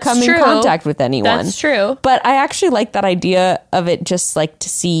never have to come in contact with anyone. That's true. But I actually like that idea of it, just like to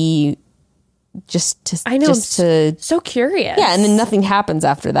see, so curious. Yeah. And then nothing happens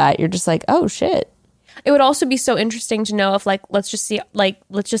after that. You're just like, oh shit. It would also be so interesting to know if, like, let's just say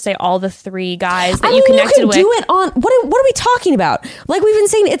all the 3 guys that you connected with. You could do it on what are we talking about? Like we've been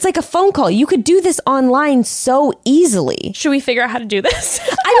saying, it's like a phone call. You could do this online so easily. Should we figure out how to do this?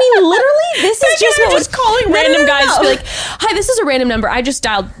 I mean, literally, this is just calling random guys to be like, "Hi, this is a random number. I just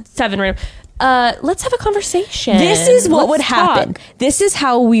dialed 7 random. Let's have a conversation. This is what would happen. This is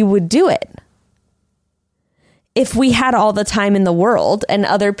how we would do it. If we had all the time in the world and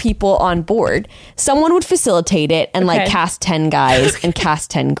other people on board, someone would facilitate it and like cast 10 guys and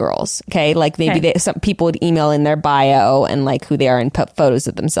cast 10 girls. Okay. Like maybe some people would email in their bio and like who they are and put photos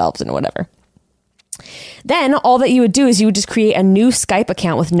of themselves and whatever. Then all that you would do is you would just create a new Skype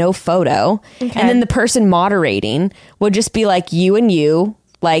account with no photo. Okay. And then the person moderating would just be like you and you,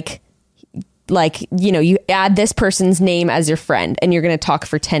 like, you know, you add this person's name as your friend and you're going to talk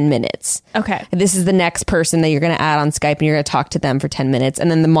for 10 minutes. Okay. This is the next person that you're going to add on Skype and you're going to talk to them for 10 minutes. And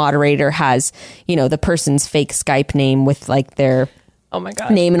then the moderator has, you know, the person's fake Skype name with like their Oh my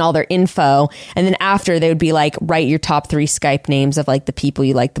God. name and all their info. And then after they would be like, write your top 3 Skype names of like the people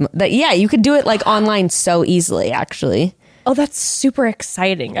you like. Yeah, you could do it like online so easily, actually. Oh, that's super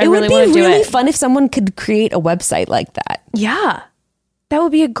exciting. I It really would want be to do really it. fun if someone could create a website like that. Yeah. That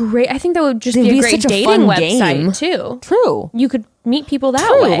would be a great, I think that would just It'd be a be great such a dating fun website game. too. True. You could meet people that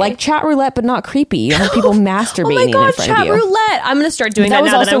True. way. Like chat roulette, but not creepy. You have people oh masturbating my God, in front chat of you. roulette. I'm going to start doing That that,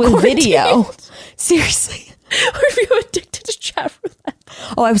 was now also that I'm with video. quarantined. Seriously. Or if you're addicted to chat roulette.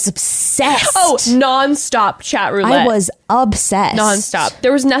 Oh, I was obsessed. Oh, nonstop chat roulette. I was obsessed. Nonstop.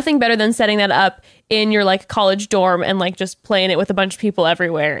 There was nothing better than setting that up in your like college dorm and like just playing it with a bunch of people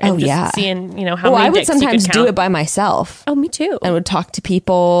everywhere and just seeing, you know, how Well, many I would dicks you could sometimes do count. it by myself. Oh, me too. I would talk to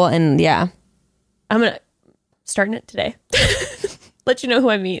people and yeah. I'm going to starting it today. Let you know who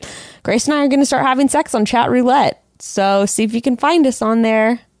I meet. Grace and I are going to start having sex on chat roulette. So see if you can find us on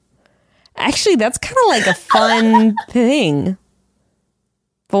there. Actually, that's kind of like a fun thing.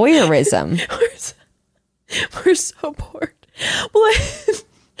 Voyeurism. We're so bored. Well,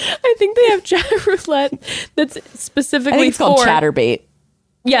 I think they have chat roulette that's specifically I think it's called for Chatterbait.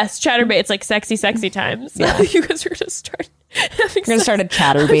 Yes, Chatterbait. It's like sexy times. Yeah. You guys are going to start having We're going to start a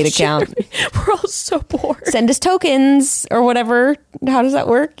Chatterbait account. We're all so bored. Send us tokens or whatever. How does that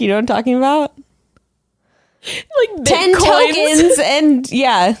work? You know what I'm talking about? Like 10 Bitcoins. tokens and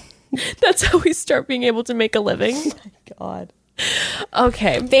yeah. That's how we start being able to make a living. God.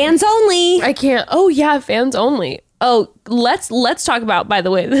 Okay. Fans only. I can't. Oh yeah, fans only. Oh, let's talk about, by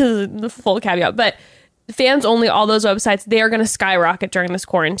the way, this is the full caveat, but fans only, all those websites, they are going to skyrocket during this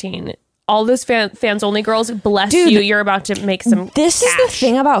quarantine. All those fans only girls, bless Dude, you. You're about to make some This is cash. the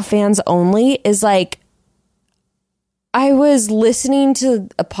thing about fans only is like, I was listening to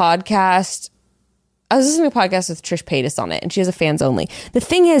a podcast. I was listening to a podcast with Trish Paytas on it, and she has a fans only. The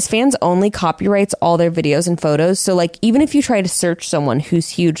thing is, fans only copyrights all their videos and photos. So, like, even if you try to search someone who's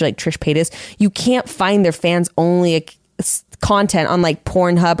huge, like Trish Paytas, you can't find their fans only content on like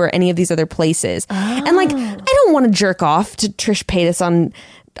Pornhub or any of these other places. And like, I don't want to jerk off to Trish Paytas on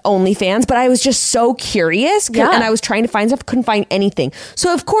OnlyFans, but I was just so curious and I was trying to find stuff, couldn't find anything.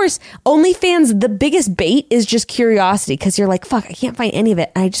 So of course, OnlyFans, the biggest bait is just curiosity, because you're like, fuck, I can't find any of it.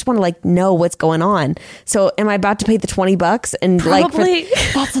 I just want to like know what's going on. So am I about to pay the $20 and Probably.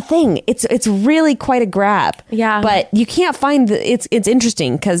 that's the thing. It's really quite a grab. Yeah. But you can't find it's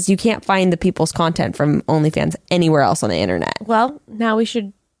interesting because you can't find the people's content from OnlyFans anywhere else on the internet. Well, now we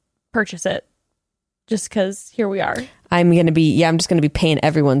should purchase it just because here we are. I'm just gonna be paying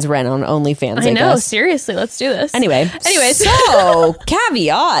everyone's rent on OnlyFans. I know, guess. seriously, let's do this. Anyways, so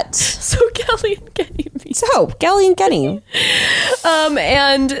caveat. So Kelly and Kenny meet. So Kelly and Kenny.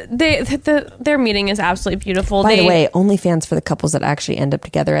 And their meeting is absolutely beautiful. By the way, OnlyFans for the couples that actually end up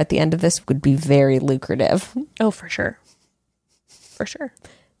together at the end of this would be very lucrative. Oh, for sure. For sure.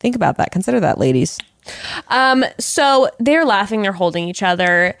 Think about that. Consider that, ladies. So they're laughing, they're holding each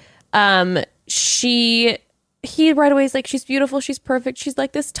other. He right away is like, she's beautiful, she's perfect, she's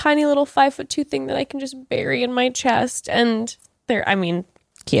like this tiny little 5'2" thing that I can just bury in my chest. And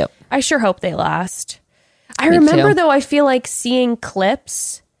Cute. I sure hope they last. I Me remember too. though, I feel like seeing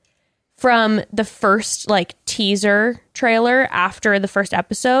clips from the first like teaser trailer after the first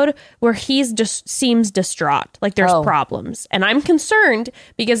episode where he's just seems distraught, like there's problems, and I'm concerned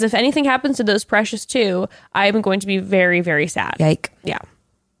because if anything happens to those precious two, I'm going to be very, very sad. Yike. Yeah.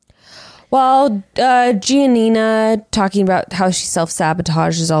 Well, Giannina talking about how she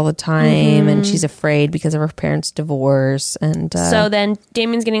self-sabotages all the time and she's afraid because of her parents' divorce. And So then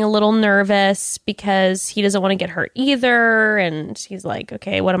Damien's getting a little nervous because he doesn't want to get hurt either. And he's like,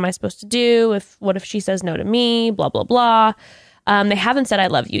 okay, what am I supposed to do? What if she says no to me? Blah, blah, blah. They haven't said I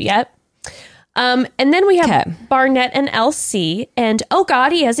love you yet. And then we have Barnett and Elsie. And oh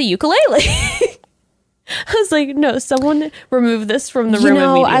God, he has a ukulele. I was like, no, someone remove this from the room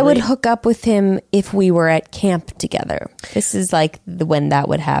immediately. I would hook up with him if we were at camp together. This is like when that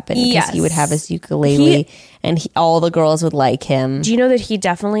would happen. Because he would have his ukulele and all the girls would like him. Do you know that he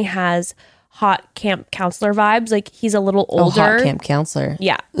definitely has hot camp counselor vibes? Like he's a little older. Oh, hot camp counselor.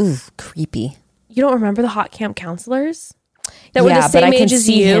 Yeah. Ooh, creepy. You don't remember the hot camp counselors? That were the but same I can age as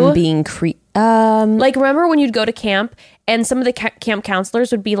see you? him being creepy. Like, remember when you'd go to camp And some of the camp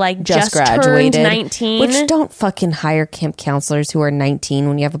counselors would be like just graduated, graduated, 19. Which don't fucking hire camp counselors who are 19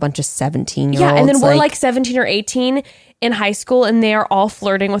 when you have a bunch of 17-year-olds. Yeah, and then we're like 17 or 18 in high school, and they are all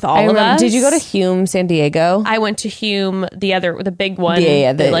flirting with all of us. Did you go to Hume, San Diego? I went to Hume, the big one,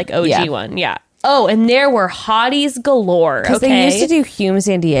 Yeah, the like OG one. Yeah. Oh, and there were hotties galore. Because okay? they used to do Hume,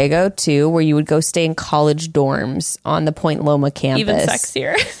 San Diego too, where you would go stay in college dorms on the Point Loma campus. Even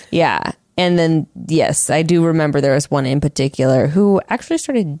sexier. Yeah. And then, yes, I do remember there was one in particular who actually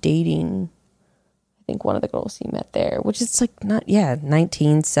started dating, I think, one of the girls he met there, which is like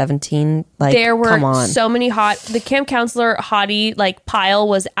 19, 17. Like, there were come on. so many the camp counselor hottie like pile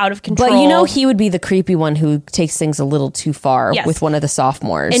was out of control. But you know, he would be the creepy one who takes things a little too far with one of the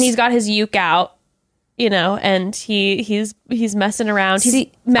sophomores. And he's got his uke out, you know, and he's messing around. He's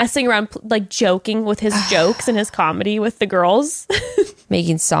messing around, like joking with his jokes and his comedy with the girls.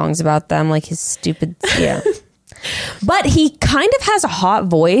 Making songs about them, like his stupid, But he kind of has a hot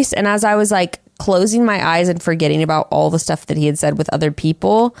voice. And as I was like closing my eyes and forgetting about all the stuff that he had said with other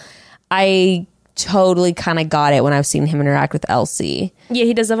people, I totally kind of got it when I was seeing him interact with Elsie. Yeah,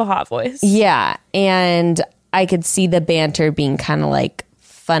 he does have a hot voice. Yeah. And I could see the banter being kind of like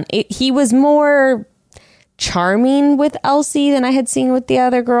fun. He was more charming with Elsie than I had seen with the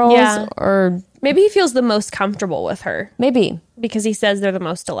other girls. Yeah. Or maybe he feels the most comfortable with her. Maybe. Because he says they're the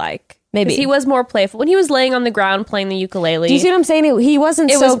most alike. Maybe. He was more playful. When he was laying on the ground playing the ukulele. Do you see what I'm saying? He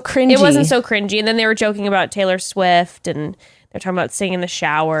wasn't so cringy. It wasn't so cringy. And then they were joking about Taylor Swift and they're talking about singing in the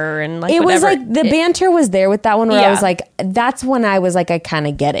shower and like it whatever. Was like the banter was there with that one where I was like, that's when I was like, I kind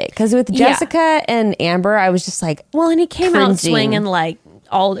of get it. Because with Jessica and Amber, I was just like, well, and he came cringing. out swinging like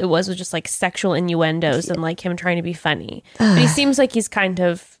all it was just like sexual innuendos and like him trying to be funny. But he seems like he's kind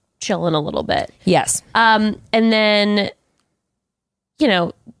of chilling a little bit. Yes. And then, you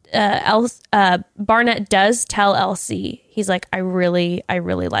know, Barnett does tell Elsie, he's like, I really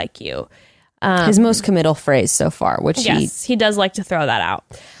like you. His most committal phrase so far, which he does like to throw that out.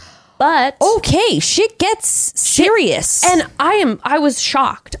 But okay, shit gets serious. And I was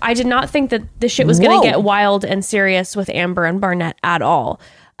shocked. I did not think that the shit was going to get wild and serious with Amber and Barnett at all.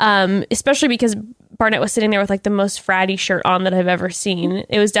 Especially because Barnett was sitting there with like the most fratty shirt on that I've ever seen.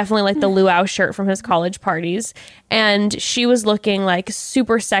 It was definitely like the luau shirt from his college parties. And she was looking like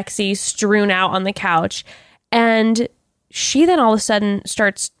super sexy, strewn out on the couch. And she then all of a sudden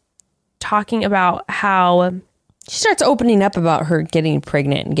starts talking about how she starts opening up about her getting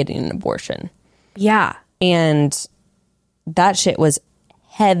pregnant and getting an abortion. Yeah. And that shit was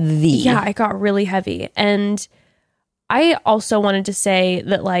heavy. Yeah, it got really heavy. And I also wanted to say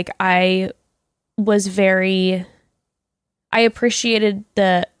that like I appreciated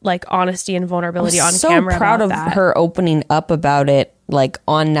the like honesty and vulnerability on camera. So proud of that. her opening up about it like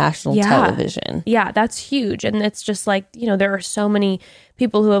on national television. Yeah, that's huge. And it's just like, you know, there are so many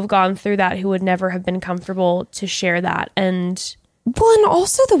people who have gone through that who would never have been comfortable to share that. And well, and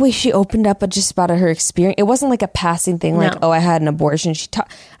also the way she opened up just about her experience. It wasn't like a passing thing like, oh, I had an abortion.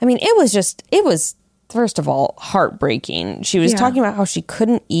 I mean, it was first of all heartbreaking. She was talking about how she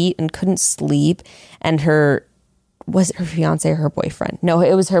couldn't eat and couldn't sleep, and was it her fiance or her boyfriend? No,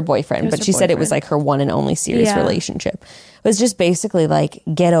 it was her boyfriend, but she said it was like her one and only serious relationship. It was just basically like,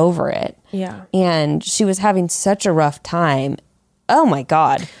 get over it. Yeah. And she was having such a rough time. Oh my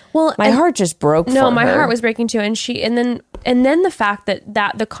God. Well, my heart just broke for her. No, my heart was breaking too. And then the fact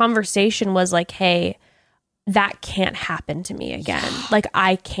that the conversation was like, hey, that can't happen to me again. Like,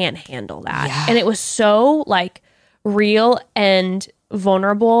 I can't handle that. Yeah. And it was so like real and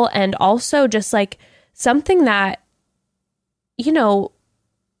vulnerable, and also just like something that, you know,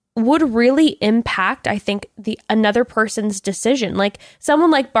 would really impact, I think, another person's decision. Like someone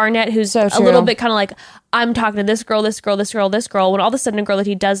like Barnett, who's a little bit kind of like, I'm talking to this girl, this girl, this girl, this girl, when all of a sudden a girl that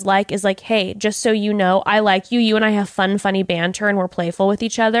he does like is like, hey, just so you know, I like you. You and I have fun, funny banter and we're playful with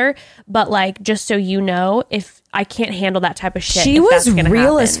each other. But like, just so you know, if I can't handle that type of shit. She was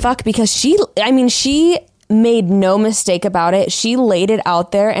real as fuck because she made no mistake about it. She laid it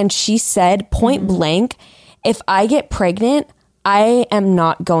out there and she said point blank, if I get pregnant, I am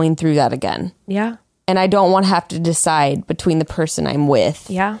not going through that again. Yeah. And I don't want to have to decide between the person I'm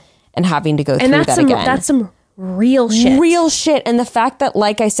with. Yeah. And having to go through that again. That's some real shit. Real shit. And the fact that,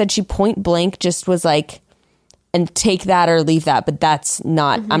 like I said, she point blank just was like, and take that or leave that, but that's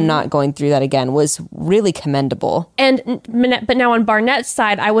not, I'm not going through that again, was really commendable. But now on Barnett's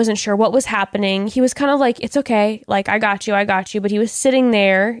side, I wasn't sure what was happening. He was kind of like, it's okay. Like, I got you. But he was sitting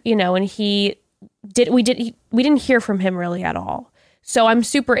there, you know, and we didn't hear from him really at all. So I'm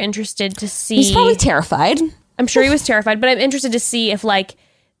super interested to see. He's probably terrified. I'm sure he was terrified, but I'm interested to see if like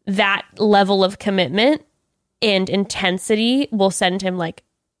that level of commitment and intensity will send him like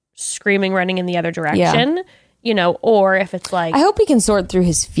screaming, running in the other direction, you know, or if it's like, I hope he can sort through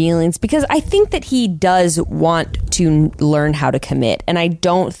his feelings, because I think that he does want to learn how to commit, and I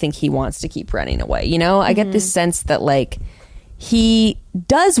don't think he wants to keep running away. You know, I get this sense that like he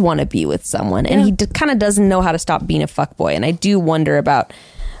does want to be with someone, and he kind of doesn't know how to stop being a fuckboy. And I do wonder about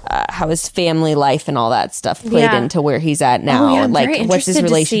how his family life and all that stuff played into where he's at now. I'm very like, what's his interested to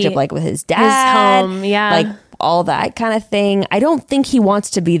relationship see like with his dad? his home, like all that kind of thing. I don't think he wants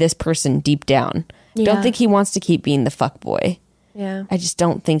to be this person deep down. Don't think he wants to keep being the fuckboy. Yeah. I just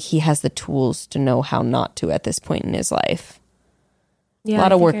don't think he has the tools to know how not to at this point in his life. Yeah, a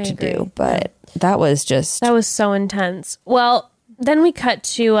lot I of think work I to agree. do, but that was so intense. Well, then we cut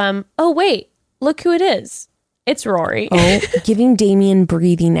to, oh, wait, look who it is. It's Rory. Giving Damien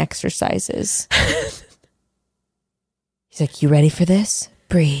breathing exercises. He's like, you ready for this?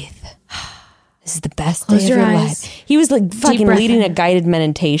 Breathe. This is the best Close day of your your eyes. life. He was like fucking breath leading in. a guided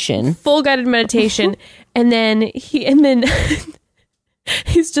meditation. Full guided meditation. and then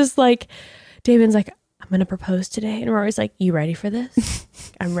he's just like, Damien's like, I'm going to propose today. And Rory's like, you ready for this?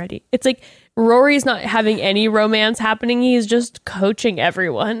 I'm ready. It's like Rory's not having any romance happening. He's just coaching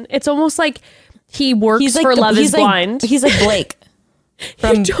everyone. It's almost like he works for Love is Blind. He's like Blake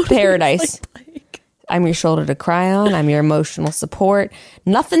from Totally Paradise. like Blake. I'm your shoulder to cry on. I'm your emotional support.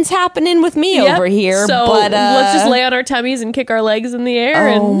 Nothing's happening with me Yep. over here. So but let's just lay on our tummies and kick our legs in the air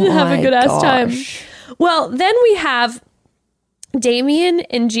and have a my good ass time. gosh. Well, then we have Damien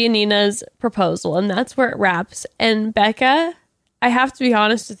and Giannina's proposal, and that's where it wraps. And Becca, I have to be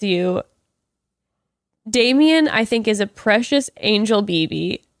honest with you, Damien, I think, is a precious angel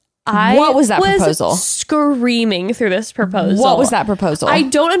baby. What was that proposal? Screaming through this proposal. What was that proposal? I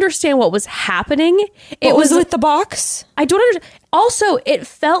don't understand what was happening. It was with the box. I don't understand. Also, it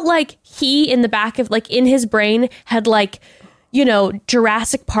felt like he in the back of, like, in his brain had, like, you know,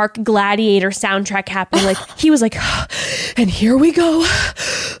 Jurassic Park Gladiator soundtrack happening. Like, he was like, and here we go.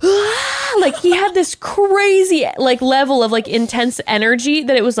 Like, he had this crazy, like, level of, like, intense energy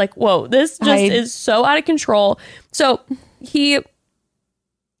that it was like, whoa, this just is so out of control. So he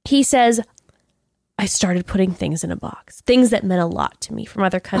says, I started putting things in a box, things that meant a lot to me from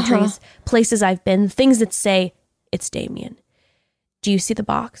other countries, places I've been, things that say it's Damien. Do you see the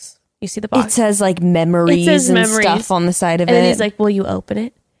box? You see the box? It says like memories and stuff on the side of it. And then he's like, will you open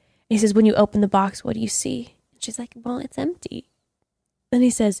it? And he says, when you open the box, what do you see? And she's like, well, it's empty. Then he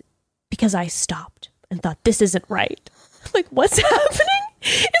says, because I stopped and thought, this isn't right. I'm like, what's happening?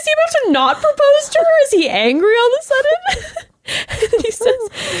 Is he about to not propose to her? Is he angry all of a sudden? And then he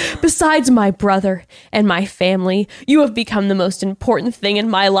says, besides my brother and my family, you have become the most important thing in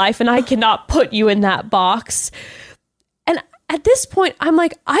my life, and I cannot put you in that box. And at this point, I'm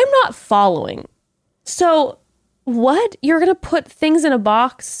like, I'm not following. So what? You're going to put things in a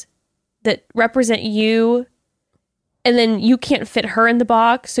box that represent you, and then you can't fit her in the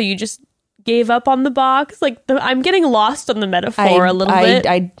box, so you just gave up on the box? Like, I'm getting lost on the metaphor a little bit.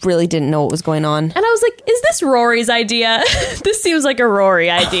 I really didn't know what was going on. And I was like, is this Rory's idea? This seems like a Rory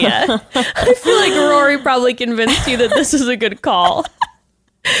idea. I feel like Rory probably convinced you that this is a good call.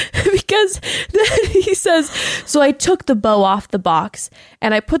 Because then he says, so I took the bow off the box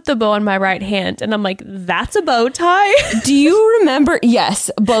and I put the bow on my right hand, and I'm like, that's a bow tie? Do you remember?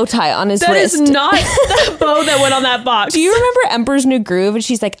 Yes, a bow tie on his wrist. That is not the bow that went on that box. Do you remember Emperor's New Groove? And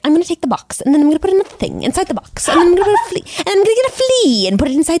she's like, I'm going to take the box, and then I'm going to put another thing inside the box, and then I'm going to put a flea, and I'm going to get a flea and put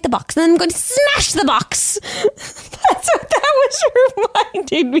it inside the box, and then I'm going to smash the box. That's what that was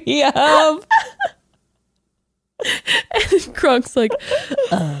reminding me of. And Krunk's like, Exactly,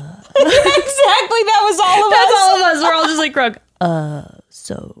 that was all of us. that's all of us. We're all just like, Krunk,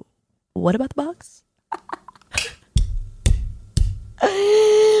 so what about the box?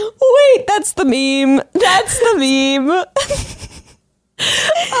 Wait, that's the meme. That's the meme.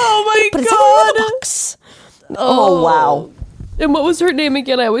 Oh my Put it god. in the box. Oh, wow. And what was her name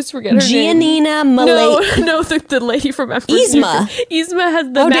again? I always forget her name. Giannina Malay. No, the lady from Emperor's New Yzma. Groove. Yzma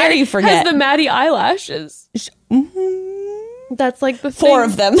has the How dare you forget? has the Maddie eyelashes. That's like the Four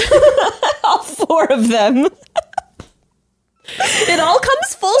thing. of them. All four of them. It all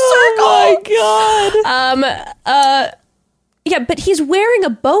comes full circle. Oh my god. Yeah, but he's wearing a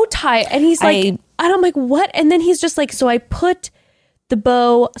bow tie, and he's like, and I'm like, what? And then he's just like, so I took the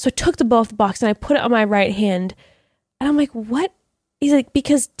bow off the box and I put it on my right hand. And I'm like, what? He's like,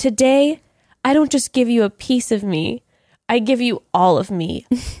 because today I don't just give you a piece of me. I give you all of me.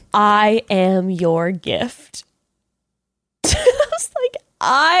 I am your gift. I was like,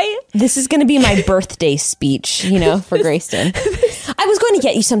 This is going to be my birthday speech, for Grayston. I was going to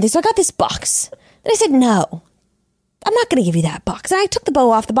get you something, so I got this box. Then I said, no, I'm not going to give you that box. And I took the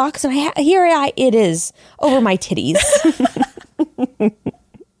bow off the box, and it is over my titties.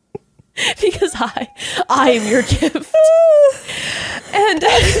 Because I am your gift. And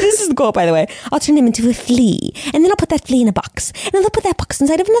this is the quote, by the way. I'll turn him into a flea, and then I'll put that flea in a box, and then I'll put that box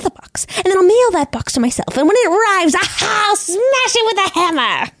inside of another box, and then I'll mail that box to myself. And when it arrives, I'll smash it with a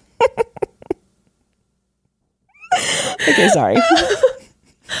hammer. Okay, sorry.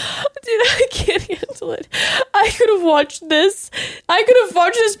 Dude, I can't handle it. I could have watched this. I could have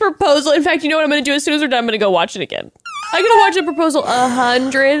watched this proposal. In fact, you know what I'm going to do as soon as we're done? I'm going to go watch it again. I could have watched the proposal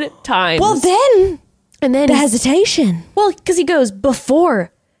 100 times. Well, then, and then the hesitation. Well, because he goes,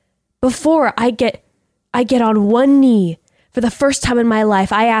 before I get on one knee for the first time in my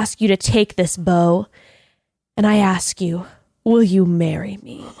life, I ask you to take this bow, and I ask you, will you marry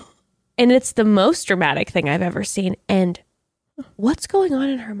me? And it's the most dramatic thing I've ever seen. And what's going on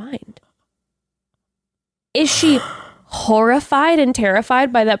in her mind? Is she horrified and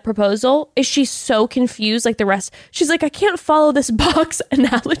terrified by that proposal? Is she so confused like the rest? She's like, I can't follow this box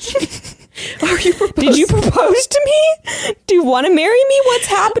analogy. Are you proposing? Did you propose to me? Do you want to marry me? What's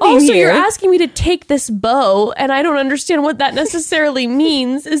happening also, here? You're asking me to take this bow, and I don't understand what that necessarily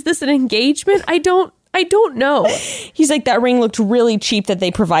means. Is this an engagement? I don't know. He's like, that ring looked really cheap that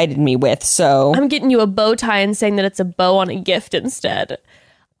they provided me with, so I'm getting you a bow tie and saying that it's a bow on a gift instead.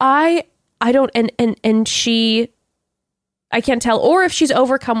 I don't, and she, I can't tell, or if she's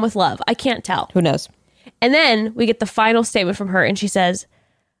overcome with love. I can't tell. Who knows? And then we get the final statement from her, and she says,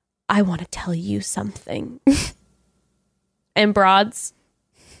 I want to tell you something. And broads,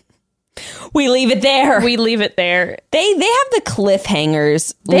 we leave it there. we leave it there. They have the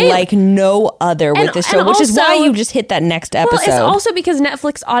cliffhangers like no other with this show, which is why you just hit that next episode. Well, it's also because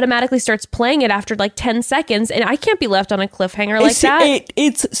Netflix automatically starts playing it after like 10 seconds, and I can't be left on a cliffhanger like that.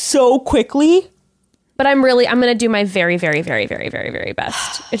 It's so quickly. But I'm going to do my very, very, very, very, very, very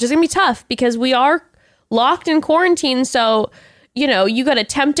best. It's just going to be tough because we are locked in quarantine. So, you know, you got a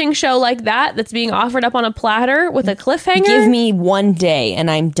tempting show like that that's being offered up on a platter with a cliffhanger. Give me one day and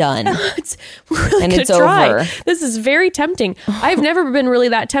I'm done. It's really and gonna it's try. over. This is very tempting. I've never been really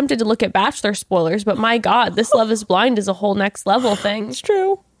that tempted to look at Bachelor spoilers, but my God, this Love is Blind is a whole next level thing. It's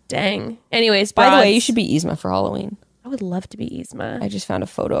true. Dang. Anyways, by the broads, way, you should be Yzma for Halloween. I would love to be Yzma. I just found a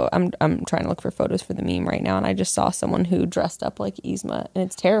photo. I'm trying to look for photos for the meme right now, and I just saw someone who dressed up like Yzma, and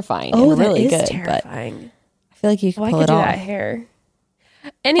it's terrifying. Oh, and really that is good, terrifying. But I feel like you can I pull could it do off. that hair.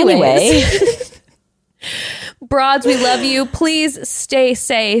 Anyway. Broads, we love you. Please stay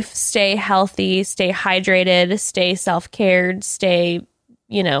safe, stay healthy, stay hydrated, stay self-cared, stay,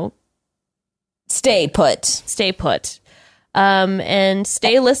 stay put. Stay put. And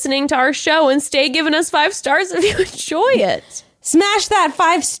stay listening to our show and stay giving us 5 stars if you enjoy it. Smash that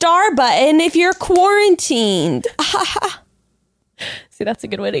 5-star button if you're quarantined. See, that's a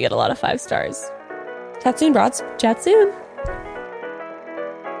good way to get a lot of 5 stars. Chat soon, broads. Chat soon.